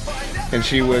broke up. And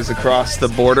she was across the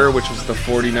border, which was the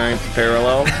 49th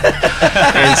parallel.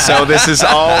 And so this is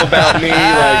all about me,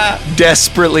 like,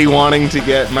 desperately wanting to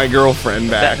get my girlfriend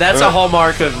back. That's a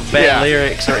hallmark of bad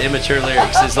lyrics or immature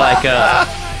lyrics. Is like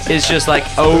it's just like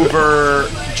over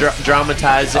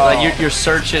dramatize it. Like you're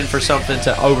searching for something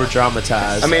to over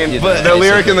dramatize. I mean, but the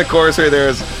lyric in the chorus right there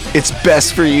is, "It's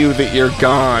best for you that you're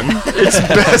gone. It's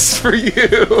best for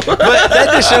you." But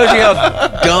that just shows you how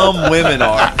dumb women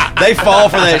are. They fall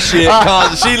for that shit.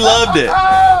 She loved it.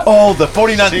 Oh, the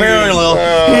 49th parallel.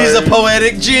 He's a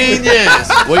poetic genius.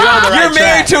 Well, you're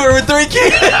married to her with 3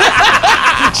 kids.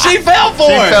 She fell for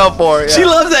it. She fell for it. Yeah. She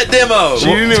loves that demo. She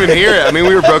didn't even hear it. I mean,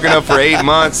 we were broken up for 8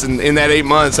 months, and in that 8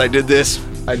 months, I did this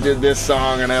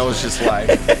song, and I was just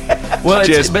like, well,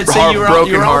 just but see, you're on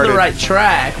the right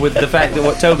track with the fact that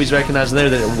what Toby's recognizing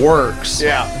there, that it works.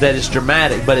 Yeah. That it's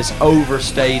dramatic, but it's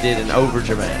overstated and over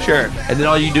dramatic. Sure. And then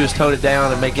all you do is tone it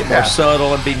down and make it more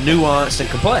subtle and be nuanced and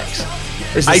complex.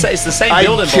 It's the same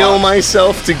building block. I kill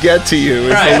myself to get to you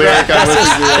is the lyric I'm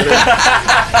listening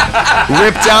to.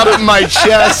 Ripped out of my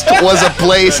chest was a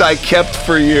place I kept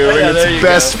for you, and it's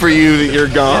best for you that you're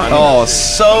gone. Oh,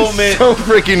 so many. So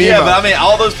freaking emo. Yeah, but I mean,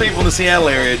 all those people in the Seattle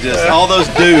area, all those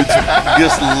dudes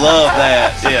just love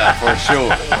that. Yeah, for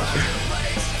sure.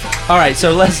 All right,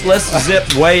 so let's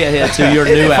zip way ahead to your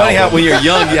new album. Funny how when you're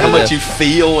young, how much you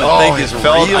feel and think is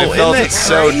real. I felt it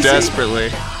so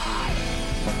desperately.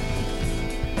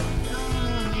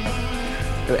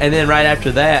 And then right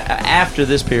after that, after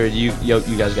this period, you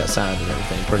guys got signed and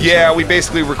everything. Yeah, we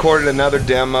basically recorded another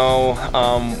demo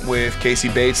with Casey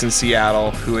Bates in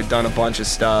Seattle, who had done a bunch of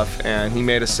stuff, and he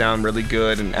made us sound really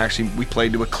good. And actually, we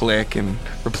played to a click and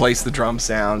replaced the drum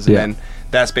sounds, and then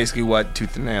that's basically what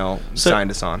Tooth and Nail signed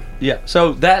us on. Yeah,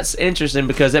 so that's interesting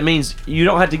because that means you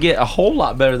don't have to get a whole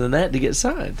lot better than that to get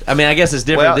signed. I mean, I guess it's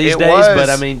different these days, but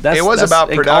I mean, that's about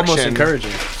production. Almost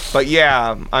encouraging. But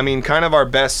yeah, I mean, kind of our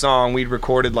best song we'd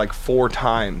recorded like 4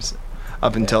 times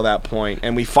up until that point,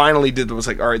 and we finally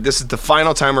all right, this is the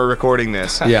final time we're recording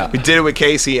this. Yeah, we did it with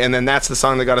Casey, and then that's the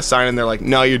song that got us signed, and they're like,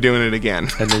 no, you're doing it again.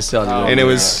 And they still and it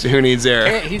was Who Needs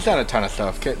Air. He's done a ton of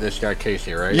stuff. This guy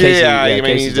Casey, right? Yeah, I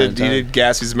mean, he did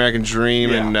Gatsby's American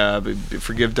Dream and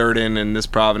Forgive Durden and This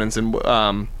Providence, and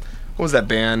what was that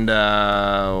band?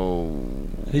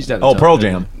 He's done Pearl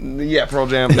Jam. Yeah, Pearl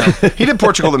Jam. No. He did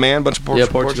Portugal the Man, bunch of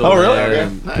Portugal. Oh, really?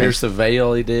 Okay. Nice. Pierce the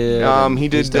Veil he did. He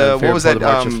did, what was that?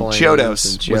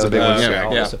 Chiodos was a big one.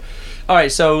 Yeah. All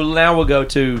right, so now we'll go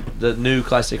to the new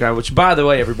Classic Crime, which, by the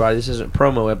way, everybody, this isn't a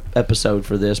promo episode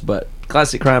for this, but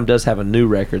Classic Crime does have a new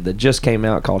record that just came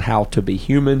out called How to Be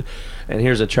Human, and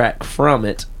here's a track from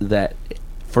it that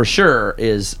for sure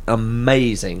is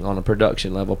amazing on a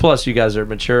production level. Plus, you guys are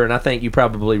mature, and I think you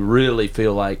probably really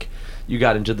feel like you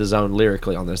got into the zone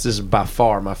lyrically on this. This is by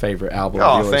far my favorite album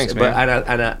of yours. Thanks, man.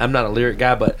 But I'm not a lyric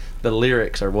guy, but the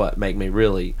lyrics are what make me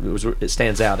really... It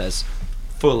stands out as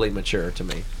fully mature to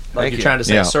me. Like you're trying to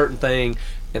say a certain thing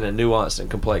in a nuanced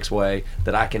and complex way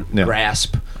that I can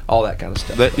grasp, all that kind of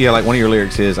stuff. Like one of your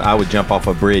lyrics is, I would jump off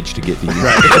a bridge to get to you.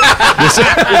 Right.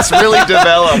 It's really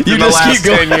developed in the last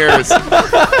 10 years.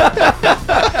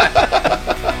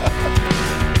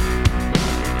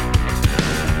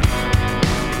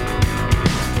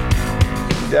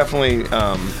 Definitely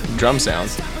drum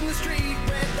sounds.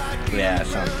 Yeah, it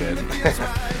sounds good.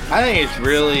 I think it's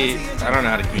really, I don't know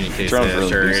how to communicate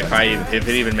this, or if it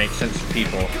even makes sense to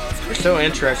people. It's so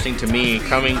interesting to me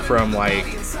coming from, like,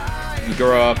 you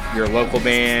grow up, you're a local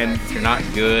band, you're not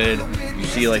good, you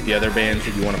see, like, the other bands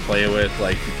that you want to play with,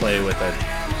 like, you play with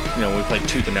we played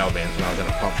Tooth and Nail bands when I was in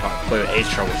a punk rock, play with Ace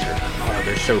Troubleshooter. Oh,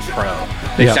 they're so pro.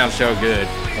 They sound so good.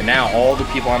 And now all the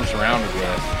people I'm surrounded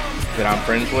with, that I'm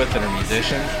friends with, that are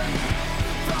musicians,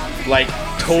 like,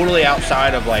 totally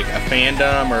outside of, like, a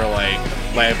fandom or, like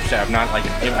I said, I'm not, like,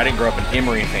 I didn't grow up an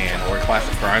Emery fan or a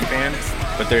Classic Crime fan,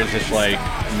 but there's this like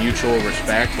mutual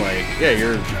respect. Like, yeah,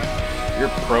 you're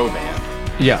pro band.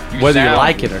 Yeah, You whether you sound-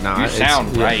 like it or not. you it's-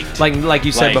 sound yeah. right. Like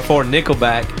you said Like- before,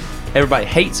 Nickelback. Everybody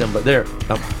hates them, but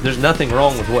there's nothing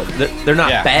wrong with what they're not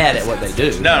Yeah. bad at what they do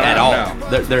at no, all.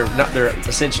 no. They're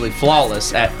essentially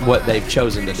flawless at what they've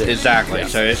chosen to do. Exactly. Yeah.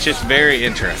 So it's just very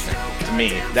interesting to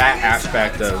me, that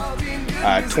aspect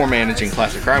of tour managing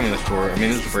Classic Crime with this tour. I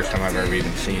mean, this is the first time I've ever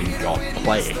even seen y'all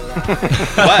play.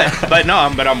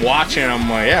 but I'm watching. I'm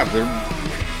like, yeah,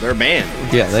 they're a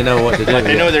band. Yeah, they know what to do. Like,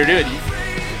 they know what they're doing.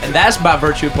 And that's by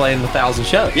virtue of playing 1,000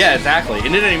 shows. Yeah, exactly. And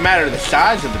it didn't even matter the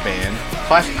size of the band.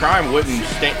 Classic Crime wouldn't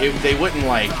they wouldn't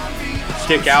like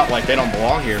stick out like they don't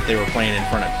belong here if they were playing in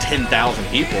front of 10,000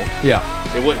 people. Yeah.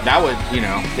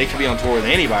 They could be on tour with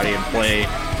anybody and play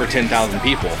for 10,000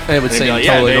 people. And it would they'd seem be like,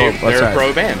 totally yeah, normal. That's they're right. a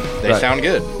pro band. They Right. sound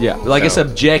good. Yeah, like it's So-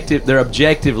 objective. They're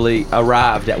objectively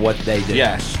arrived at what they do.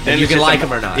 Yes. and you it's can just like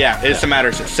them or not. Yeah, it's a matter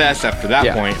of success after that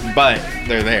Yeah. point, but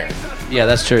they're there. Yeah,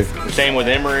 that's true. Same with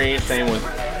Emery, same with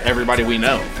everybody we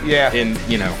know. Yeah. And,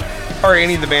 Or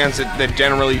any of the bands that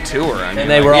generally tour. I mean, And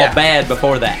they were all yeah. bad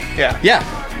before that. Yeah. yeah.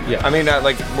 Yeah. I mean,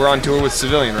 like, we're on tour with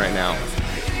Civilian right now.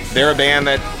 They're a band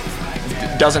that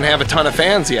doesn't have a ton of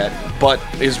fans yet, but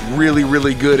is really,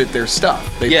 really good at their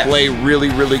stuff. They Yeah. play really,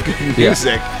 really good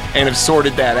music and have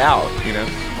sorted that out, you know?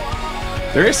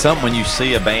 There is something when you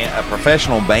see a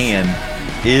professional band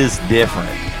is different.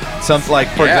 Something like,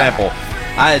 for Yeah. example,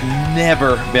 I had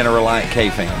never been a Reliant K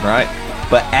fan, right?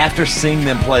 But after seeing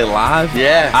them play live,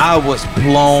 Yeah. I was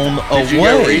blown away. Did you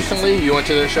go recently? You went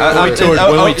to their show? We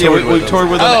toured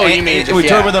with them. Oh, and- you mean and just- we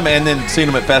toured yeah. with them and then seen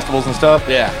them at festivals and stuff.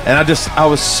 Yeah. And I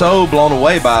was so blown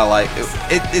away by, like,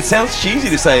 it sounds cheesy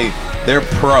to say they're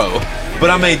pro, but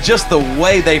I mean just the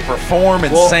way they perform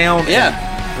and sound and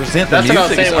present the That's what I was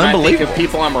music is saying when I think unbelievable. of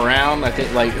people I'm around. I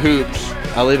think like Hoops.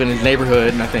 I live in his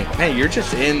neighborhood, and I think, man, you're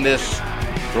just in this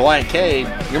Reliant K.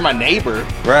 You're my neighbor.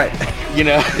 Right. You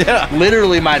know,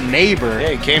 literally my neighbor.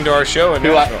 Yeah, he came to our show in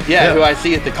who Nashville. who I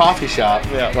see at the coffee shop.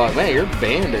 Yeah. I'm like, man, your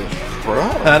band is pro.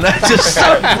 And that's just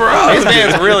so pro. His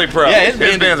band's really pro. Yeah,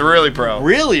 his band's really pro.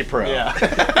 Really pro. Yeah.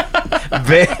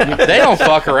 They don't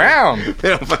fuck around. They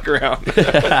don't fuck around.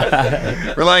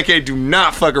 Reliant K do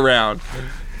not fuck around.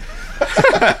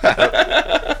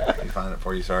 Find it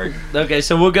for you, sorry. Okay,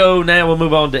 so we'll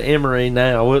move on to Emery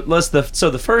now. So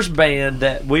the first band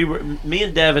that me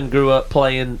and Devin grew up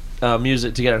playing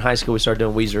music together in high school. We started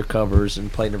doing Weezer covers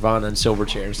and playing Nirvana and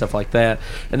Silverchair and stuff like that.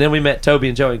 And then we met Toby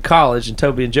and Joey in college, and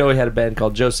Toby and Joey had a band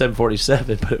called Joe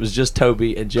 747, but it was just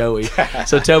Toby and Joey.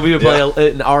 So Toby would play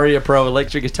an Aria Pro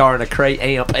electric guitar and a Cray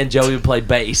amp, and Joey would play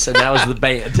bass, and that was the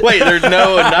band. Wait, there's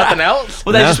nothing else?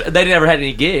 Well, they never had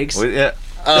any gigs. Yeah.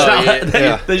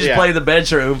 They just play in the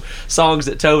bedroom songs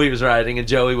that Toby was writing, and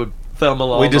Joey would film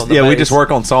along. We just on the we bass. just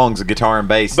work on songs, guitar and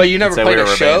bass. But you never and say played we a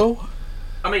were show? band.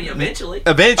 I mean, eventually.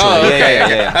 Eventually, Oh, okay.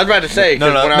 yeah. I was about to say.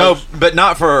 'cause when I was- but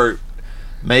not for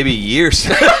maybe years.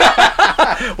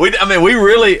 We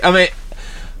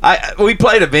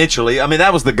played eventually. I mean,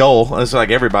 that was the goal. It's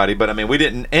like everybody, but I mean, we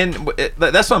didn't. And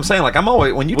that's what I'm saying. Like, I'm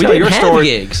always when you We tell didn't your have story.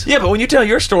 gigs. Yeah, but when you tell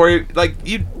your story, like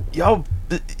y'all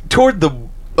toward the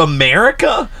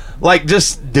America. Like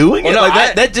just doing Well, it no,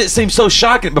 like that just seems so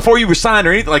shocking. Before you were signed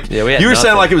or anything, like Yeah, we had you were saying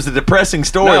nothing. like it was a depressing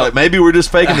story. No. Like maybe we're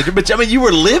just faking the dream. But I mean, you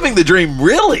were living the dream,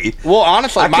 really. Well,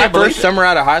 honestly, I my can't believe first it. summer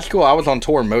out of high school, I was on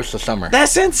tour most of the summer.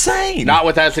 That's insane. Not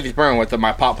with As Cities Burn, with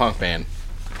my pop punk band.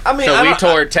 I mean, So I we don't-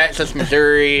 toured Texas,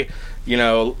 Missouri,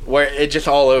 where it just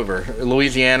all over.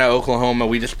 Louisiana, Oklahoma.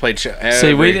 We just played.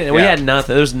 See, we didn't. We had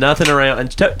nothing. There was nothing around.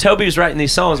 And Toby was writing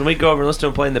these songs, and we'd go over and listen to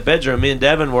him play in the bedroom. Me and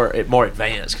Devin were more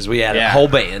advanced because we had a whole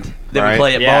band that Right. we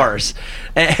play at Yeah. bars,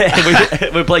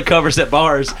 and we play covers at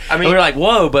bars. I mean, we were like,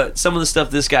 "Whoa!" But some of the stuff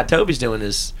this guy Toby's doing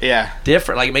is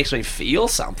different. Like it makes me feel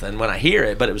something when I hear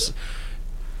it. But it was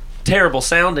terrible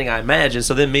sounding, I imagine.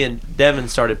 So then me and Devin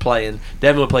started playing.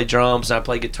 Devin would play drums, and I'd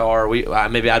play guitar.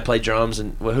 Maybe I'd play drums,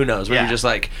 and who knows? We would just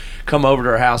like come over to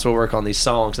our house. We'll work on these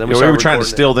songs. And then we were trying to recording it.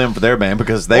 steal them for their band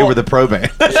because they were the pro band.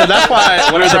 So that's why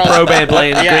We were the pro band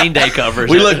playing Green Day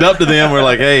covers. We looked up to them. We're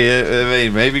like, hey, I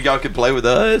mean, maybe y'all could play with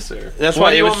us. Or That's What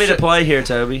why do you it want me was to play here,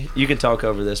 Toby? You can talk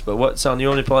over this, but what song? You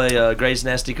want me to play Gray's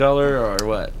Nasty Color or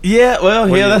what? yeah, well,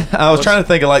 What do you- I was trying to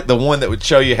think of like the one that would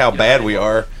show you how bad we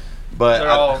are. But They're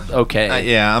all okay.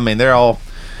 yeah, I mean, they're all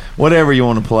whatever you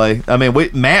want to play. I mean,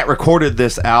 Matt recorded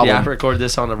this album. Yeah, I recorded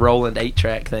this on a Roland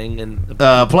 8-track thing, and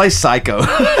Play Psycho.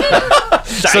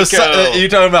 So, you're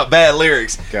talking about bad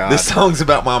lyrics. God. This song's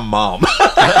about my mom.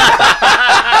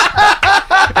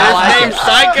 I like named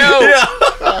Psycho. Yeah.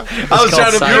 I was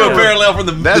trying to do a parallel from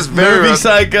the movie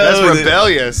Psycho. That's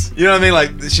rebellious. You know what I mean?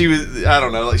 Like she was, I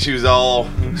don't know, like she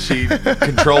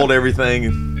controlled everything.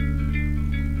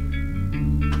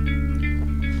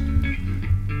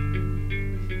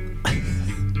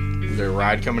 Is there a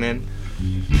ride coming in?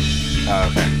 Oh,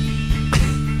 okay.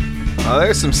 Oh,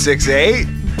 there's some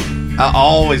 6-8. I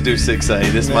always do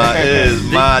 6A. This is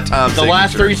my time. The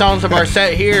last 3 songs of our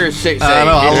set here is 6A. I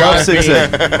know. I love 6A.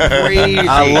 Crazy.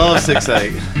 I love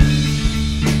 6A.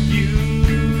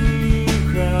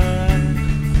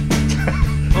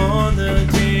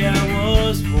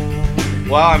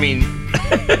 Well, I mean,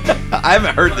 I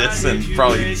haven't heard this in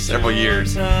probably several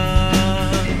years.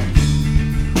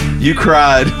 You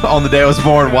cried on the day I was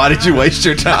born. Why did you waste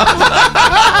your time?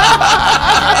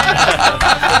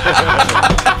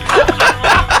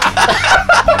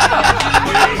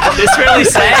 It's really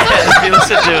sad if you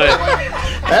listen to it.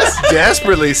 That's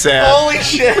desperately sad. Holy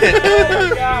shit!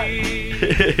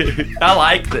 I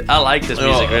like this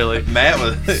music really. Matt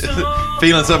was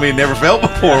feeling something he never felt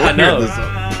before. I know.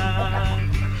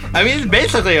 I mean, it's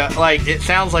basically like it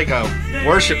sounds like a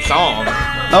worship song.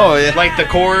 Oh yeah. Like the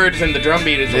chords and the drum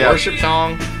beat is a worship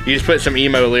song. You just put some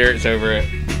emo lyrics over it.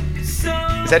 Is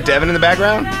that Devin in the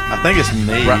background? I think it's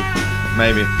me.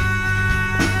 Maybe.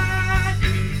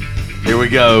 Here we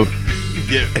go.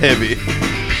 Get heavy.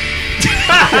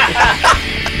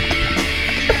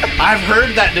 I've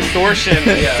heard that distortion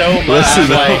so much. Listen,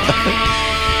 like,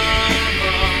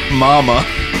 Mama.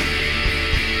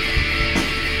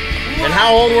 and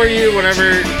how old were you whenever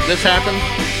this happened?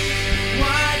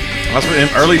 I was in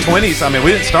early 20s. I mean,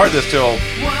 we didn't start this till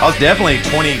I was definitely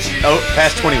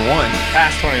past 21.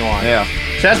 Past 21. Yeah.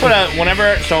 So that's what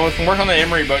so if I'm working on the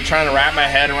Emery book, trying to wrap my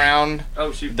head around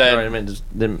Sorry, I meant to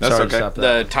That's okay. stop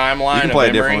that. the timeline You can play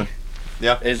of it Emery. differently.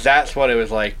 Yeah. That's what it was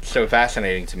like so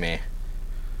fascinating to me.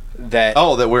 That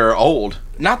that we're old.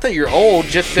 not that you're old,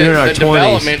 just that You're in our the 20s.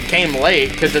 development came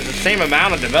late because it's the same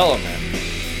amount of development,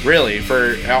 really,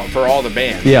 for all the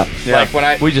bands. Yeah. Like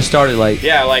when We just started late.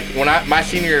 like when my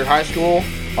senior year of high school,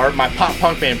 my pop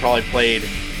punk band probably played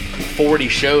 40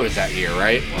 shows that year,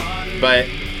 right? But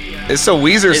It's a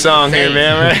Weezer It's song here, insane.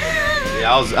 man. Right?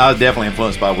 Yeah, I was definitely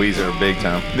influenced by Weezer big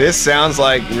time. This sounds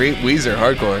like Weezer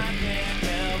hardcore.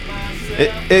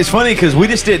 It's funny because we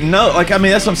just didn't know. Like, I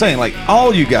mean, that's what I'm saying. Like,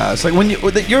 all you guys, like when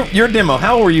your demo.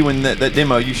 How old were you when that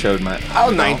demo you showed, Matt? I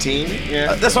was 19.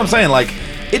 Yeah. That's what I'm saying. Like,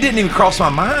 it didn't even cross my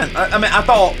mind. I mean, I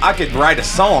thought I could write a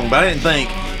song, but I didn't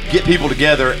think get people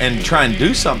together and try and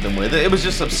do something with it. It was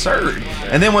just absurd.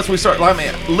 And then once we started, I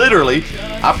mean, literally,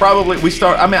 I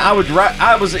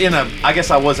was in a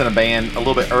band a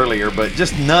little bit earlier, but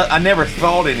I never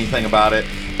thought anything about it.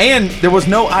 And there was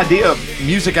no idea of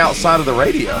music outside of the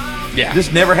radio. Yeah.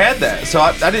 Just never had that. So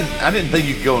I didn't think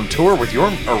you could go on tour with your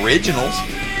originals.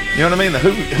 You know what I mean?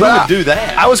 Who would do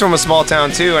that? I was from a small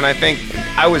town too, and I think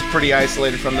I was pretty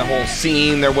isolated from the whole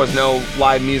scene. There was no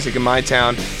live music in my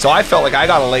town, so I felt like I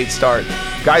got a late start.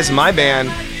 Guys in my band,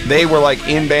 they were like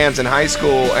in bands in high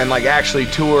school and like actually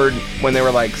toured when they were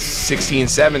like 16,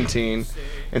 17.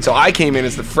 And so I came in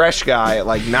as the fresh guy at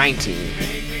like 19.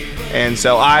 And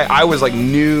so I was like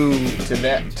new to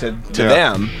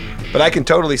them. But I can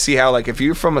totally see how, like, if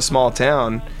you're from a small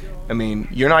town, I mean,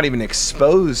 you're not even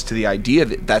exposed to the idea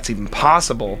that that's even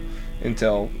possible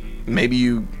until maybe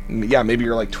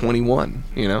you're like 21,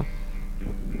 you know?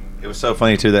 It was so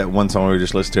funny, too, that one song we were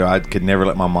just listening to. I could never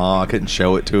let my mom, I couldn't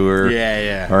show it to her.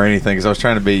 Yeah. Or anything, because I was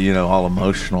trying to be, all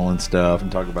emotional and stuff and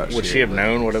talk about Would shit. she have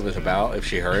known what it was about if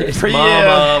she heard it? It's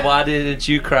Mama, why didn't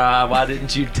you cry? Why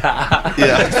didn't you die?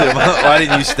 Yeah. Why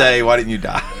didn't you stay? Why didn't you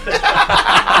die?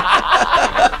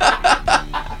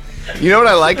 You know what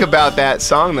I like about that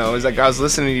song, though, is like I was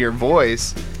listening to your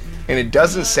voice, and it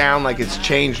doesn't sound like it's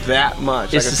changed that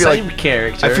much. It's like, the same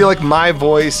character. I feel like my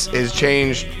voice has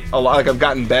changed a lot. Like I've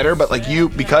gotten better, but like you,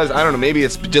 because I don't know, maybe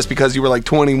it's just because you were like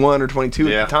 21 or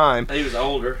 22 at the time. He was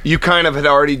older. You kind of had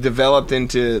already developed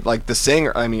into like the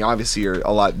singer. I mean, obviously you're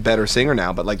a lot better singer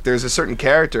now, but like there's a certain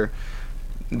character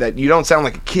that you don't sound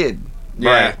like a kid.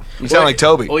 Yeah. Right? You sound like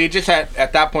Toby. Well, you just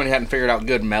at that point hadn't figured out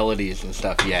good melodies and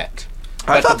stuff yet.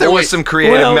 I thought there was some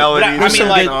creative melodies. I mean,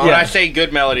 like when I say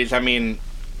good melodies, I mean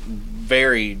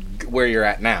very where you're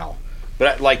at now.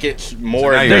 But like it's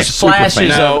more. So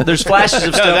there's flashes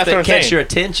of stuff that catch your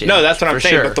attention. No, that's what I'm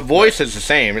saying. Sure. But the voice is the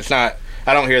same. It's not.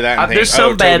 I don't hear that. And think, there's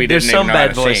some bad. Toby There's didn't some even know how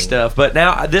bad to voice sing. stuff. But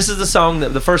now this is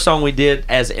the first song we did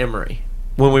as Emery.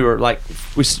 When we were like,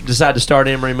 we decided to start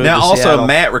Emery. Moved Now, to also, Seattle.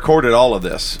 Matt recorded all of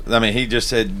this. I mean, he just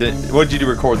said, what did you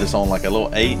record this on? Like a little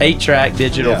 8-track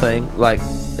digital thing, like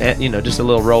just a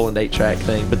little Roland 8-track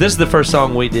thing. But this is the first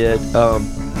song we did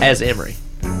as Emery.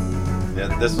 Yeah.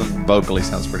 Yeah, this one vocally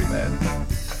sounds pretty bad.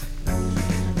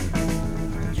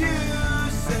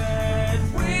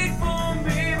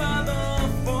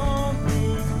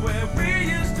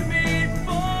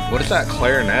 What is that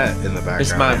clarinet in the background?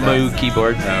 It's my Moog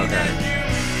keyboard. Oh, okay.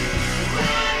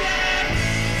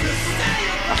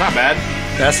 That's not bad.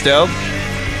 That's dope.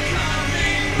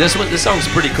 This song's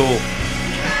pretty cool,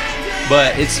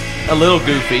 but it's a little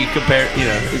goofy compared.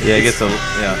 Yeah, it gets a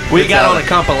yeah. We It's got out. on a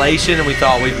compilation and we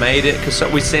thought we'd made it because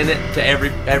we sent it to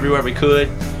everywhere we could,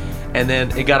 and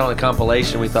then it got on a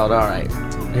compilation. We thought, all right,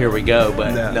 here we go,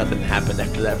 but nothing happened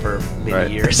after that for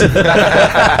many years.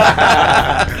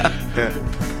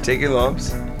 Take your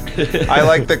lumps. I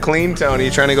like the clean tone. Are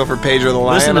you trying to go for Pedro the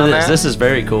Lion Listen to on this. that? This is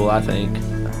very cool, I think.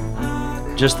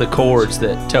 Just the chords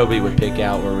that Toby would pick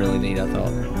out were really neat, I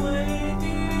thought.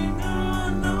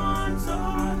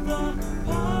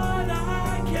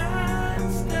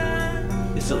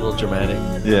 It's a little dramatic.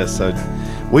 Yeah, so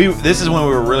this is when we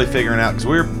were really figuring out, because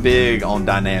we were big on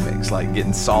dynamics, like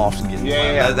getting soft and getting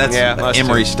that's us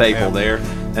Emery too. staple Yeah. there,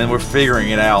 and we're figuring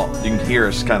it out. You can hear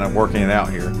us kind of working it out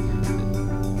here.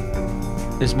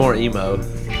 It's more emo.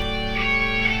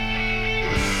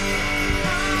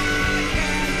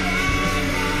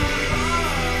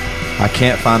 I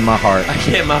can't find my heart. I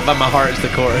can't find my heart is the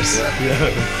chorus.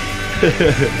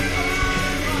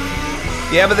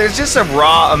 Yeah, but there's just a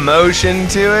raw emotion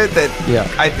to it that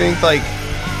I think, like,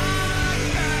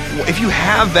 if you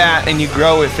have that and you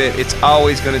grow with it, it's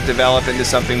always going to develop into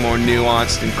something more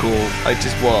nuanced and cool.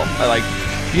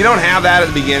 If you don't have that at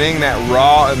the beginning, that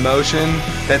raw emotion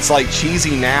that's like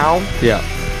cheesy now,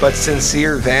 but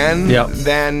sincere then,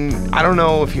 then I don't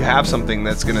know if you have something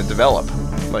that's going to develop.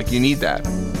 Like, you need that.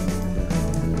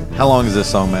 How long is this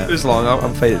song, Matt? It's long.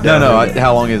 I'm faded No, down.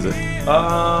 how long is it?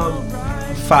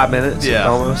 5 minutes. Yeah,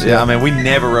 almost. Yeah, I mean, we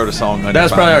never wrote a song under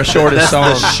That's 5 probably our minutes. shortest song.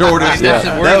 That's the shortest. We're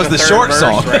That in was the third short verse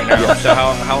song. right now. So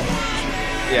how?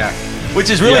 Yeah. Which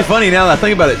is really funny now that I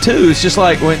think about it too. It's just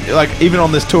like even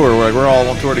on this tour, we're all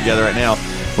on tour together right now.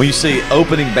 When you see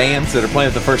opening bands that are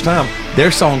playing it the first time,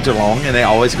 their songs are long and they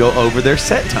always go over their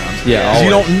set times. Yeah, 'Cause you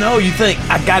don't know. You think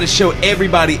I got to show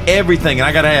everybody everything, and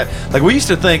I got to have we used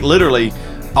to think literally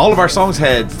all of our songs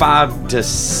had 5 to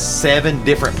 7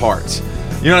 different parts.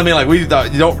 You know what I mean? Like we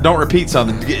thought, you don't repeat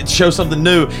something, show something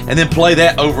new, and then play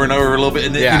that over and over a little bit,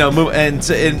 and then move. And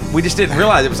we just didn't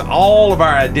realize it was all of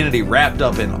our identity wrapped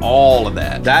up in all of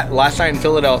that. That last night in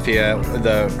Philadelphia,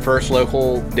 the first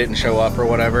local didn't show up or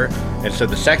whatever, and so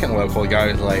the second local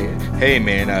guy was like, "Hey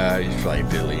man, he's like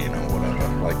Billy,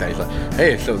 whatever, like that." He's like,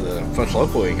 "Hey, so the first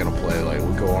local ain't gonna play. Like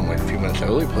we go on like a few minutes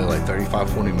early, play like 35,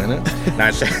 40 minutes." And I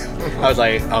said, I was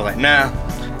like, nah.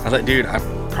 I was like, dude, I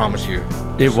promise you.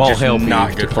 It won't just help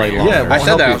not you good to play for you. longer. Yeah, I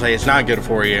said that. I you. was like, it's not good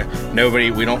for you. You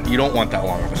don't want that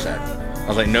long of a set. I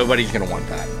was like, nobody's gonna want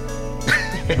that.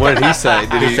 What did he say?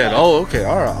 He said, "Oh, okay,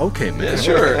 all right, okay, man." Yeah,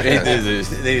 sure. Yeah.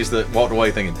 He just walked away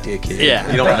thinking, "Dickhead." Yeah.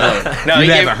 You don't know. No, you he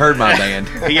haven't gave- heard my band.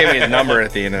 He gave me his number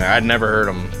at the end of that. I'd never heard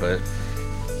him, but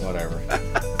whatever.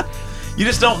 You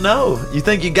just don't know. You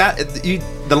think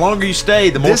the longer you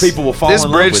stay, the more people will fall in This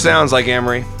love bridge with sounds like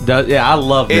Emery. Yeah, I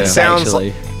love It this. sounds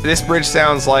actually. this bridge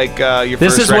sounds like your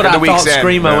This first is what record, I The Week's thought End.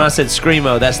 screamo Yeah. when I said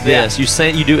screamo. That's this.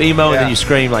 You do emo and Yeah. then you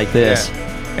scream like this.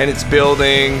 Yeah. And it's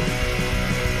building.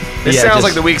 This Yeah, sounds just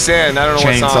like The Week's End. I don't know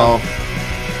what Chainsaw. song.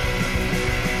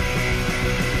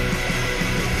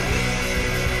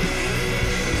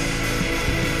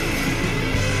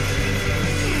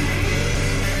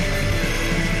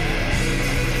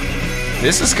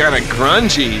 This is kind of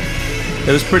grungy.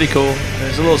 It was pretty cool.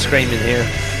 There's a little screaming here.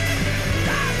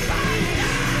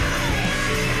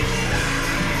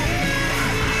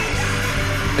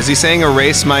 Is he saying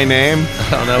 "erase my name"? I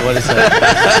don't know what it said.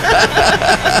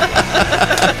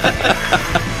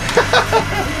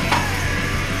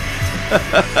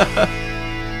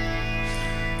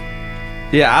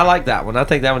 Yeah, I like that one. I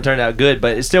think that one turned out good,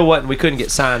 but it still wasn't. We couldn't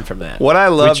get signed from that. What I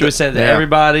love, which was sent to yeah.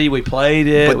 everybody. We played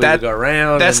it. But we that- would go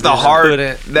around. That's and the then heart.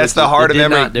 couldn't. That's It- the heart it of did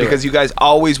Emery not do because it. you guys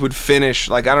always would finish.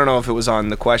 Like I don't know if it was on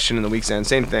The Question and The Week's End,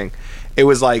 same thing. It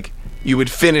was like you would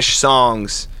finish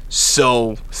songs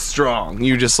so strong.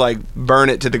 You just like burn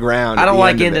it to the ground. I at don't the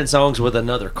like end of ending it. songs with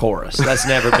another chorus. That's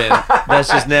never been. That's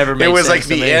just never made It was sense like to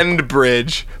the me. end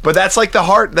bridge, but that's like the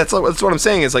heart. That's what I'm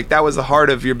saying. Is like that was the heart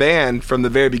of your band from the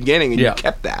very beginning, and Yeah. you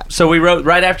kept that. So we wrote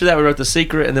right after that. We wrote The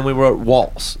Secret, and then we wrote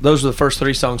Walls. Those were the first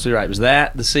 3 songs we wrote. It was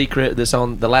that, The Secret, this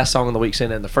on the last song on The Week's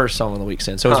End, and the first song on The Week's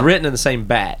End. So it was Huh. written in the same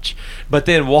batch. But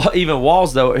then even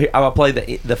Walls, though, I will play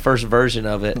the first version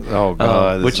of it. Oh,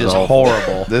 God, this which is is awful.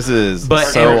 horrible. This is But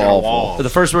so Eric- awful. The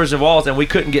first version of Walls, and we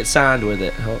couldn't get signed with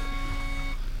it.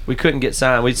 We couldn't get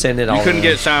signed. We'd send it all. You couldn't in.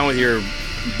 get signed with your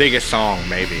biggest song,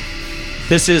 maybe.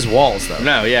 This is Walls, though.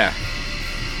 No, yeah.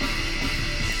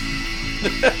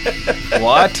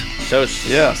 What? So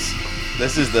Yes.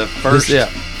 This is the first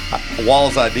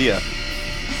Walls idea.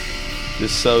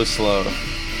 Just so slow.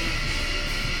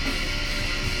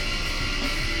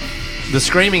 The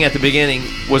screaming at the beginning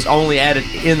was only added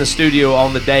in the studio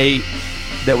on the day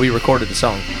that we recorded the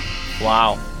song.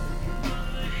 Wow.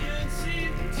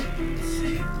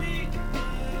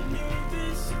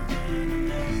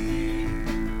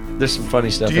 There's some funny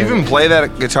stuff. Do you in even it. play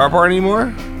that guitar part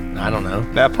anymore? I don't know.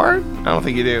 That part? I don't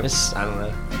think you do. I don't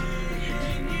know.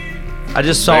 I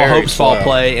just saw Very Hopes Fall slow.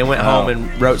 play and went home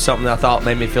and wrote something I thought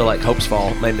made me feel like Hopes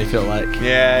Fall. Made me feel like.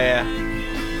 Yeah.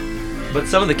 But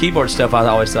some of the keyboard stuff I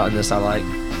always thought in this I like.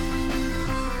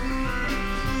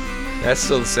 That's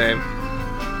still the same.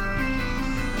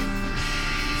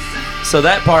 So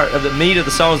that part of the meat of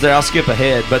the songs there, I'll skip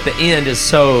ahead, but the end is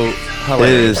so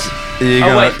hilarious. It is. You're Oh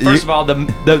gonna- wait, first of all,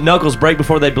 the knuckles break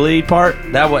before they bleed part,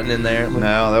 that wasn't in there.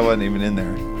 No, that wasn't even in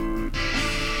there.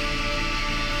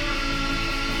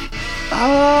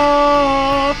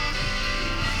 Oh.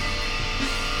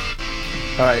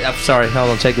 All right, I'm sorry.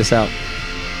 Hold on, check this out.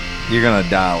 You're gonna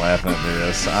die laughing at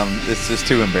this. It's just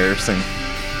too embarrassing.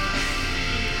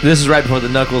 This is right before the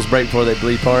knuckles break before they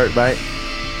bleed part, right?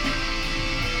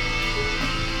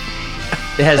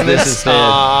 It has this instead.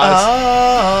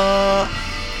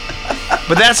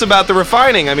 But that's about the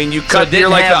refining. I mean, you cut. it didn't You're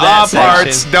like the have that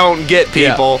parts section. don't get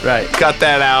people. Yeah, right. Cut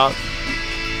that out.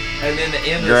 And then the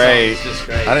end Great. of the song is just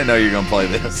great. I didn't know you were gonna play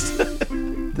this.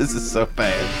 This is so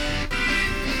bad.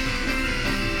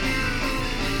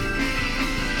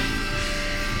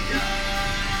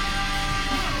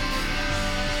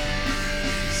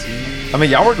 I mean,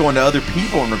 y'all were going to other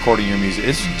people and recording your music.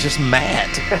 It's just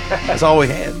Matt. That's all we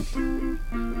had.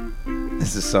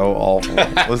 This is so awful.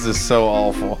 This is so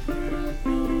awful.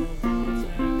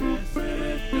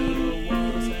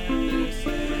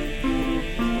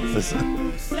 Listen.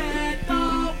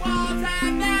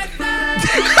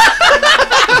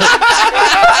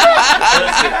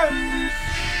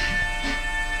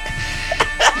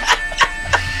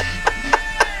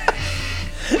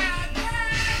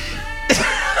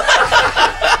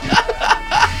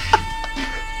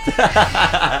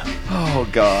 Oh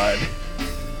God!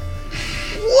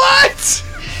 What?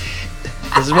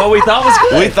 This is what we thought was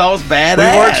good. We thought it was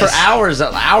badass. We worked for hours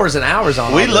and hours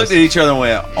on We all looked this. at each other and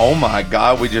went, "Oh my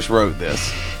God, we just wrote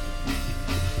this."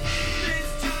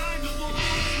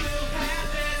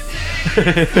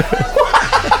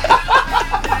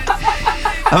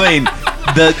 I mean,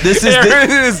 this is Aaron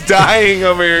is dying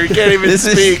over here. He can't even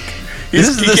speak. This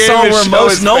is He the can't song even we're show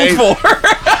most his known face. for.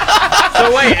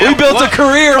 So wait, We built a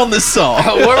career on this song.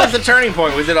 What was the turning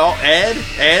point? Was it all Ed?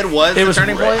 Ed was It the was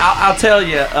turning point? I'll tell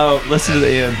you. Oh, listen to the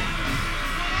end.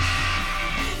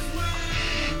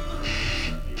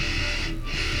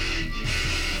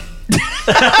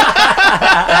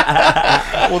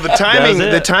 Well, the timing That was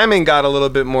it. the timing got a little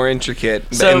bit more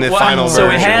intricate So, in the final so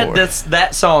version. we had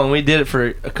that song. We did it for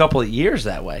a couple of years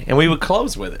that way, and we would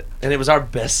close with it, and it was our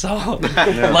best song.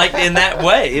 Like in that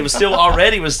way, it was still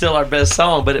our best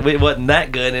song, but it wasn't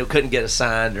that good, and it couldn't get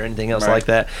assigned or anything else like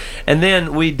that. And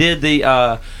then we did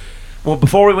the. Well,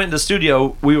 before we went to the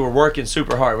studio, we were working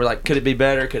super hard. We're like, could it be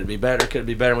better? Could it be better? Could it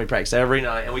be better? And we practiced every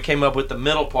night. And we came up with the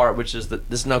middle part, which is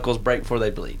this knuckles break before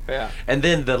they bleed. Yeah. And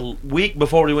then the week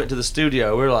before we went to the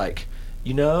studio, we were like,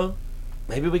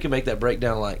 maybe we could make that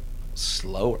breakdown like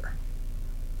slower.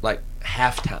 Like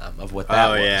halftime of what that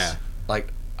Oh, was. yeah.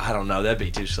 Like, I don't know. That'd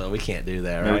be too slow. We can't do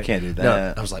that, No, we right? can't do No.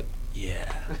 that. I was like,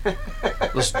 yeah.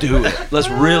 Let's do it. Let's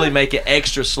really make it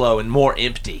extra slow and more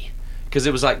empty. Because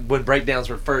it was like when breakdowns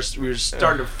were first, we were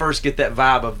starting to first get that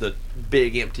vibe of the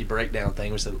big empty breakdown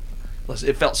thing. We said,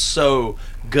 it felt so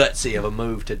gutsy of a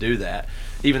move to do that,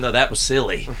 even though that was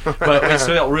silly. But it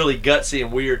felt really gutsy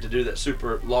and weird to do that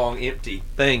super long empty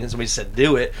thing. And so we said,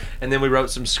 do it. And then we wrote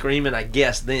some screaming, I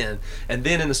guess, then. And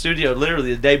then in the studio,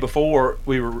 literally the day before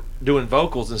we were doing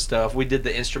vocals and stuff, we did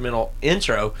the instrumental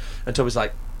intro until we was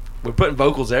like, we're putting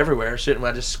vocals everywhere. Shouldn't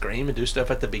I just scream and do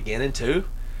stuff at the beginning too?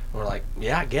 And we're like,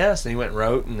 yeah, I guess. And he went and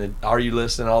wrote, and the Are You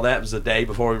Listening? All that was the day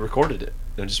before we recorded it.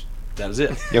 And that was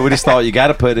it. Yeah, we just thought you got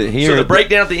to put it here. So the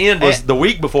breakdown at the end was the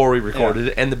week before we recorded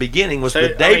it, and the beginning was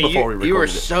the day before we recorded You were it.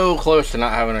 so close to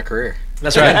not having a career.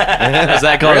 That's right. That's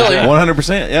that close. Really?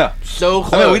 100%. Yeah. So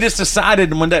close. I mean, we just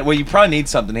decided one day. Well, you probably need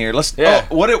something here. Let's. Yeah.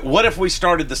 Oh, what if we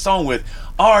started the song with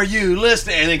 "Are you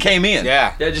listening?" and it came in.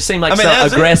 Yeah. It just seemed like I mean, so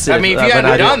that's it. aggressive. I mean, if of you an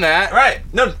hadn't idea. done that, Right.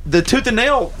 No, the Tooth and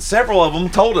Nail. Several of them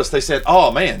told us. They said,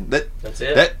 "Oh man, That's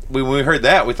it. That when we heard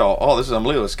that, we thought, oh, this is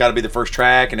unbelievable. It's got to be the first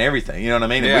track and everything. You know what I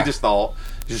mean? And Yeah. we just thought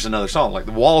it's just another song. Like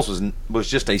The Walls was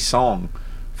just a song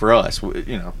for us.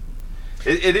 You know,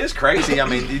 it is crazy. I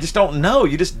mean, you just don't know.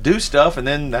 You just do stuff, and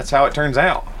then that's how it turns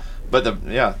out. But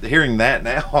hearing that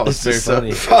now is It's very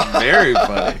just funny. very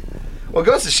funny. Well, it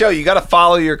goes to show you got to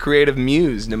follow your creative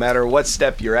muse no matter what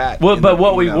step you're at. Well, in but the-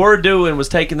 what you we know. were doing was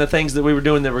taking the things that we were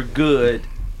doing that were good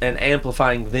and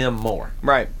amplifying them more.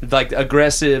 Right. Like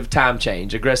aggressive time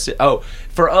change, aggressive. Oh,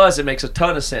 for us, it makes a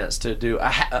ton of sense to do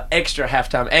a extra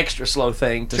halftime, extra slow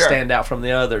thing to Sure. stand out from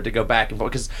the other, to go back and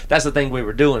forth. Because that's the thing we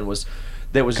were doing was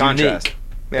that was Contrast. unique,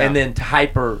 Yeah. and then to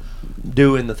hyper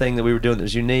doing the thing that we were doing that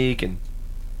was unique, and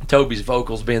Toby's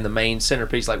vocals being the main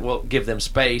centerpiece. Like, we'll give them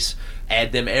space,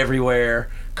 add them everywhere,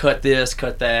 cut this,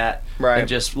 cut that, Right. and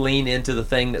just lean into the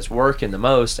thing that's working the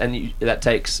most. And that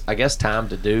takes, I guess, time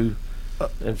to do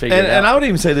and figure it out. And I would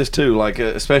even say this too, like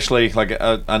especially like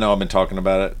I know I've been talking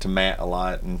about it to Matt a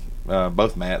lot, and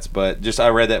both Matts, but just I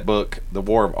read that book, The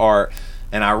War of Art,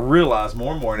 and I realized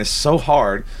more and more, and it's so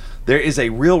hard. There is a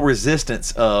real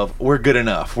resistance of we're good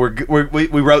enough. We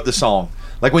wrote the song.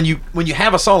 Like when you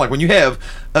have a song, like when you have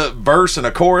a verse and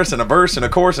a chorus and a verse and a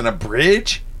chorus and a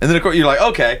bridge, and then you're like,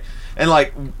 okay. And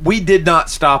like we did not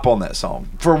stop on that song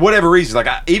for whatever reason. Like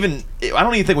I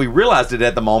don't even think we realized it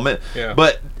at the moment. Yeah.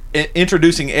 But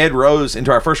introducing Ed Rose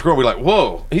into our first record, we're like,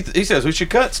 whoa. He says we should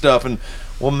cut stuff, and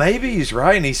well, maybe he's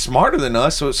right, and he's smarter than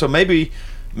us. So maybe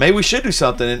we should do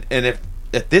something. And if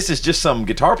this is just some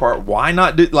guitar part, why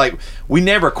not do, like, we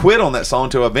never quit on that song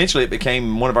until eventually it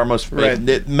became one of our most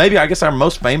maybe I guess our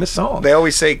most famous songs. They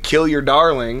always say "kill your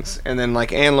darlings," and then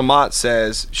like Anne Lamott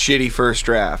says, "shitty first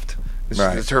draft."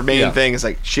 Right. It's her main Yeah. thing is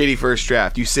like shitty first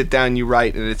draft. You sit down, you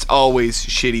write, and it's always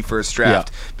shitty first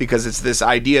draft because it's this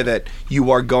idea that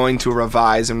you are going to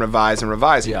revise and revise and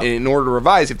revise. Yeah. And in order to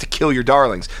revise, you have to kill your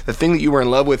darlings. The thing that you were in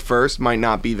love with first might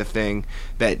not be the thing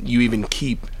that you even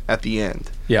keep at the end.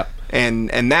 Yeah. And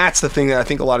that's the thing that I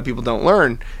think a lot of people don't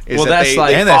learn is Well, that that's they,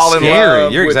 like- they And that's fall in scary.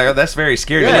 love You're with- exactly. That's very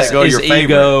scary. Yeah. to let go of Is your favorite.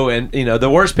 ego, and the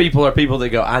worst people are people that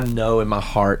go, I know in my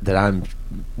heart that I'm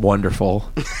wonderful,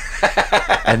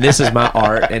 and this is my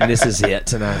art, and this is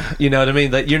it, and you know what I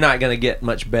mean. That you're not going to get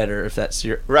much better if that's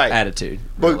your Right. attitude.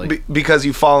 But Really. because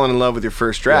you've fallen in love with your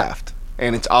first draft,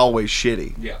 and it's always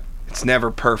shitty. Yeah. It's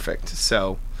never perfect.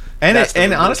 So, And that's the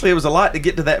and reason. honestly, it was a lot to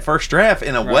get to that first draft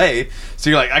in a way. So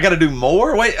you're like, I got to do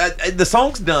more. Wait, the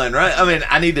song's done, right? I mean,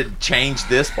 I need to change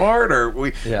this part, or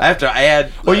I have to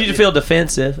add. Or you just feel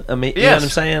defensive. I mean, you know Yes. what I'm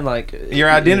saying? Like your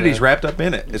identity's wrapped up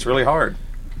in it. It's really hard.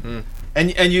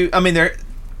 And you, I mean,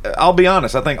 I'll be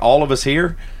honest. I think all of us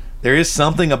here, there is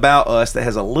something about us that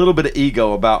has a little bit of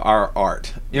ego about our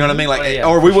art. You know what I mean? Like, Yeah,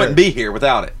 or we for wouldn't sure. be here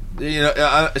without it. You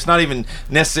know, it's not even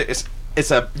necessary. It's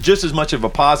a just as much of a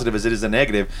positive as it is a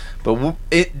negative. But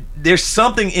there's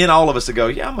something in all of us that go,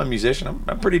 yeah, I'm a musician.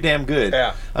 I'm pretty damn good.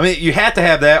 Yeah. I mean, you have to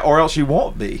have that, or else you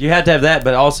won't be. You had to have that,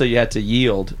 but also you had to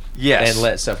yield. Yes. And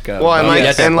let stuff go. well, and You like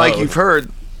had to have both. you've heard,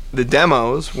 the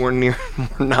demos were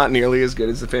not nearly as good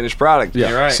as the finished product. Yeah.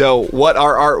 You're right. So what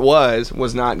our art was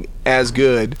not as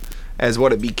good as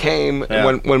what it became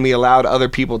Yeah. when we allowed other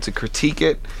people to critique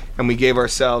it, and we gave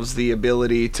ourselves the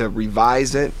ability to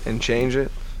revise it and change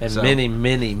it. And So- many,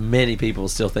 many, many people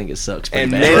still think it sucks. pretty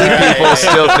And bad. many people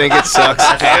still think it sucks.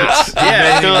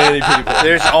 Many people.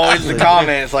 There's always the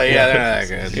comments like, yeah, they're not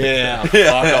that good.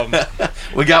 Yeah. Fuck 'em.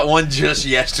 We got one just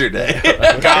yesterday.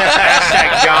 Hashtag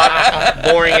God.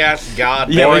 Boring ass God.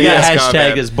 Yeah, we Boring got ass God hashtag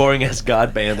band. as boring ass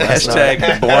God band last night.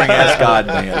 Hashtag boring ass God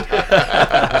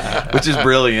band, which is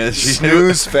brilliant.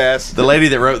 Snooze fest. The lady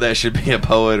that wrote that should be a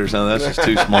poet or something. That's just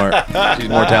too smart. She's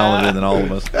more talented than all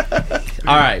of us.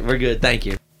 All right, we're good. Thank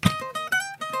you.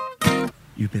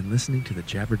 You've been listening to the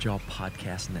Jabberjaw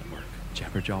Podcast Network,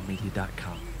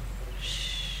 jabberjawmedia.com.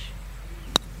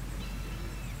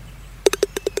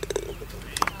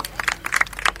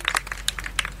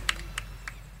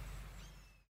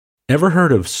 Ever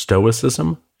heard of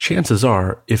Stoicism? Chances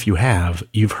are, if you have,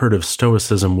 you've heard of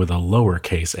Stoicism with a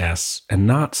lowercase s and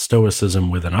not Stoicism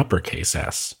with an uppercase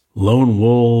S. Lone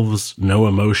wolves, no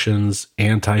emotions,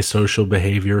 antisocial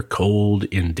behavior, cold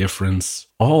indifference.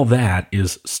 All that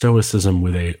is Stoicism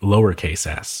with a lowercase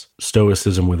s.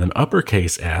 Stoicism with an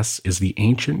uppercase S is the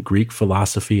ancient Greek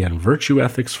philosophy and virtue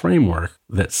ethics framework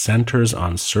that centers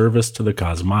on service to the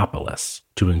cosmopolis,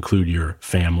 to include your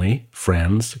family,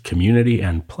 friends, community,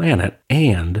 and planet,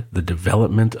 and the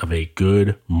development of a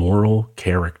good moral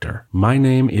character. My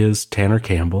name is Tanner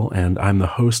Campbell, and I'm the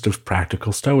host of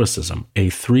Practical Stoicism, a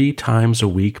 3 times a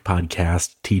week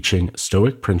podcast teaching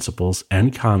Stoic principles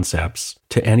and concepts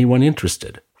to anyone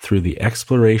interested through the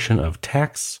exploration of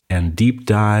texts and deep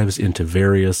dives into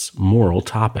various moral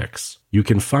topics. You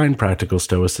can find Practical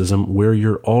Stoicism where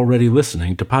you're already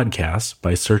listening to podcasts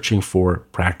by searching for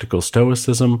Practical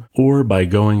Stoicism or by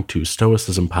going to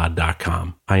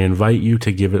stoicismpod.com. I invite you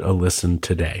to give it a listen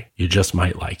today. You just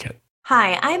might like it.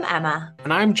 Hi, I'm Emma.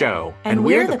 And I'm Joe. And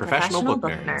we're the Professional Book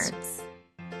Nerds.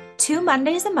 2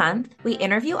 Mondays a month, we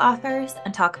interview authors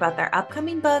and talk about their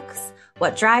upcoming books,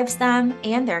 what drives them,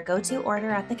 and their go-to order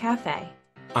at the cafe.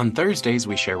 On Thursdays,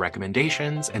 we share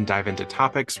recommendations and dive into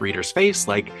topics readers face,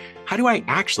 like how do I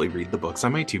actually read the books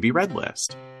on my to-be-read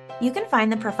list? You can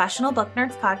find the Professional Book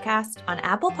Nerds podcast on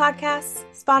Apple Podcasts,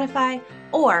 Spotify,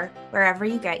 or wherever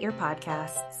you get your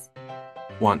podcasts.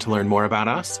 Want to learn more about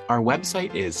us? Our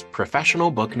website is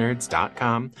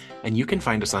professionalbooknerds.com, and you can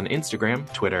find us on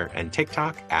Instagram, Twitter, and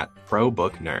TikTok at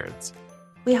ProBookNerds.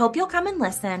 We hope you'll come and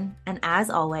listen, and as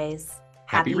always,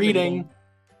 happy reading.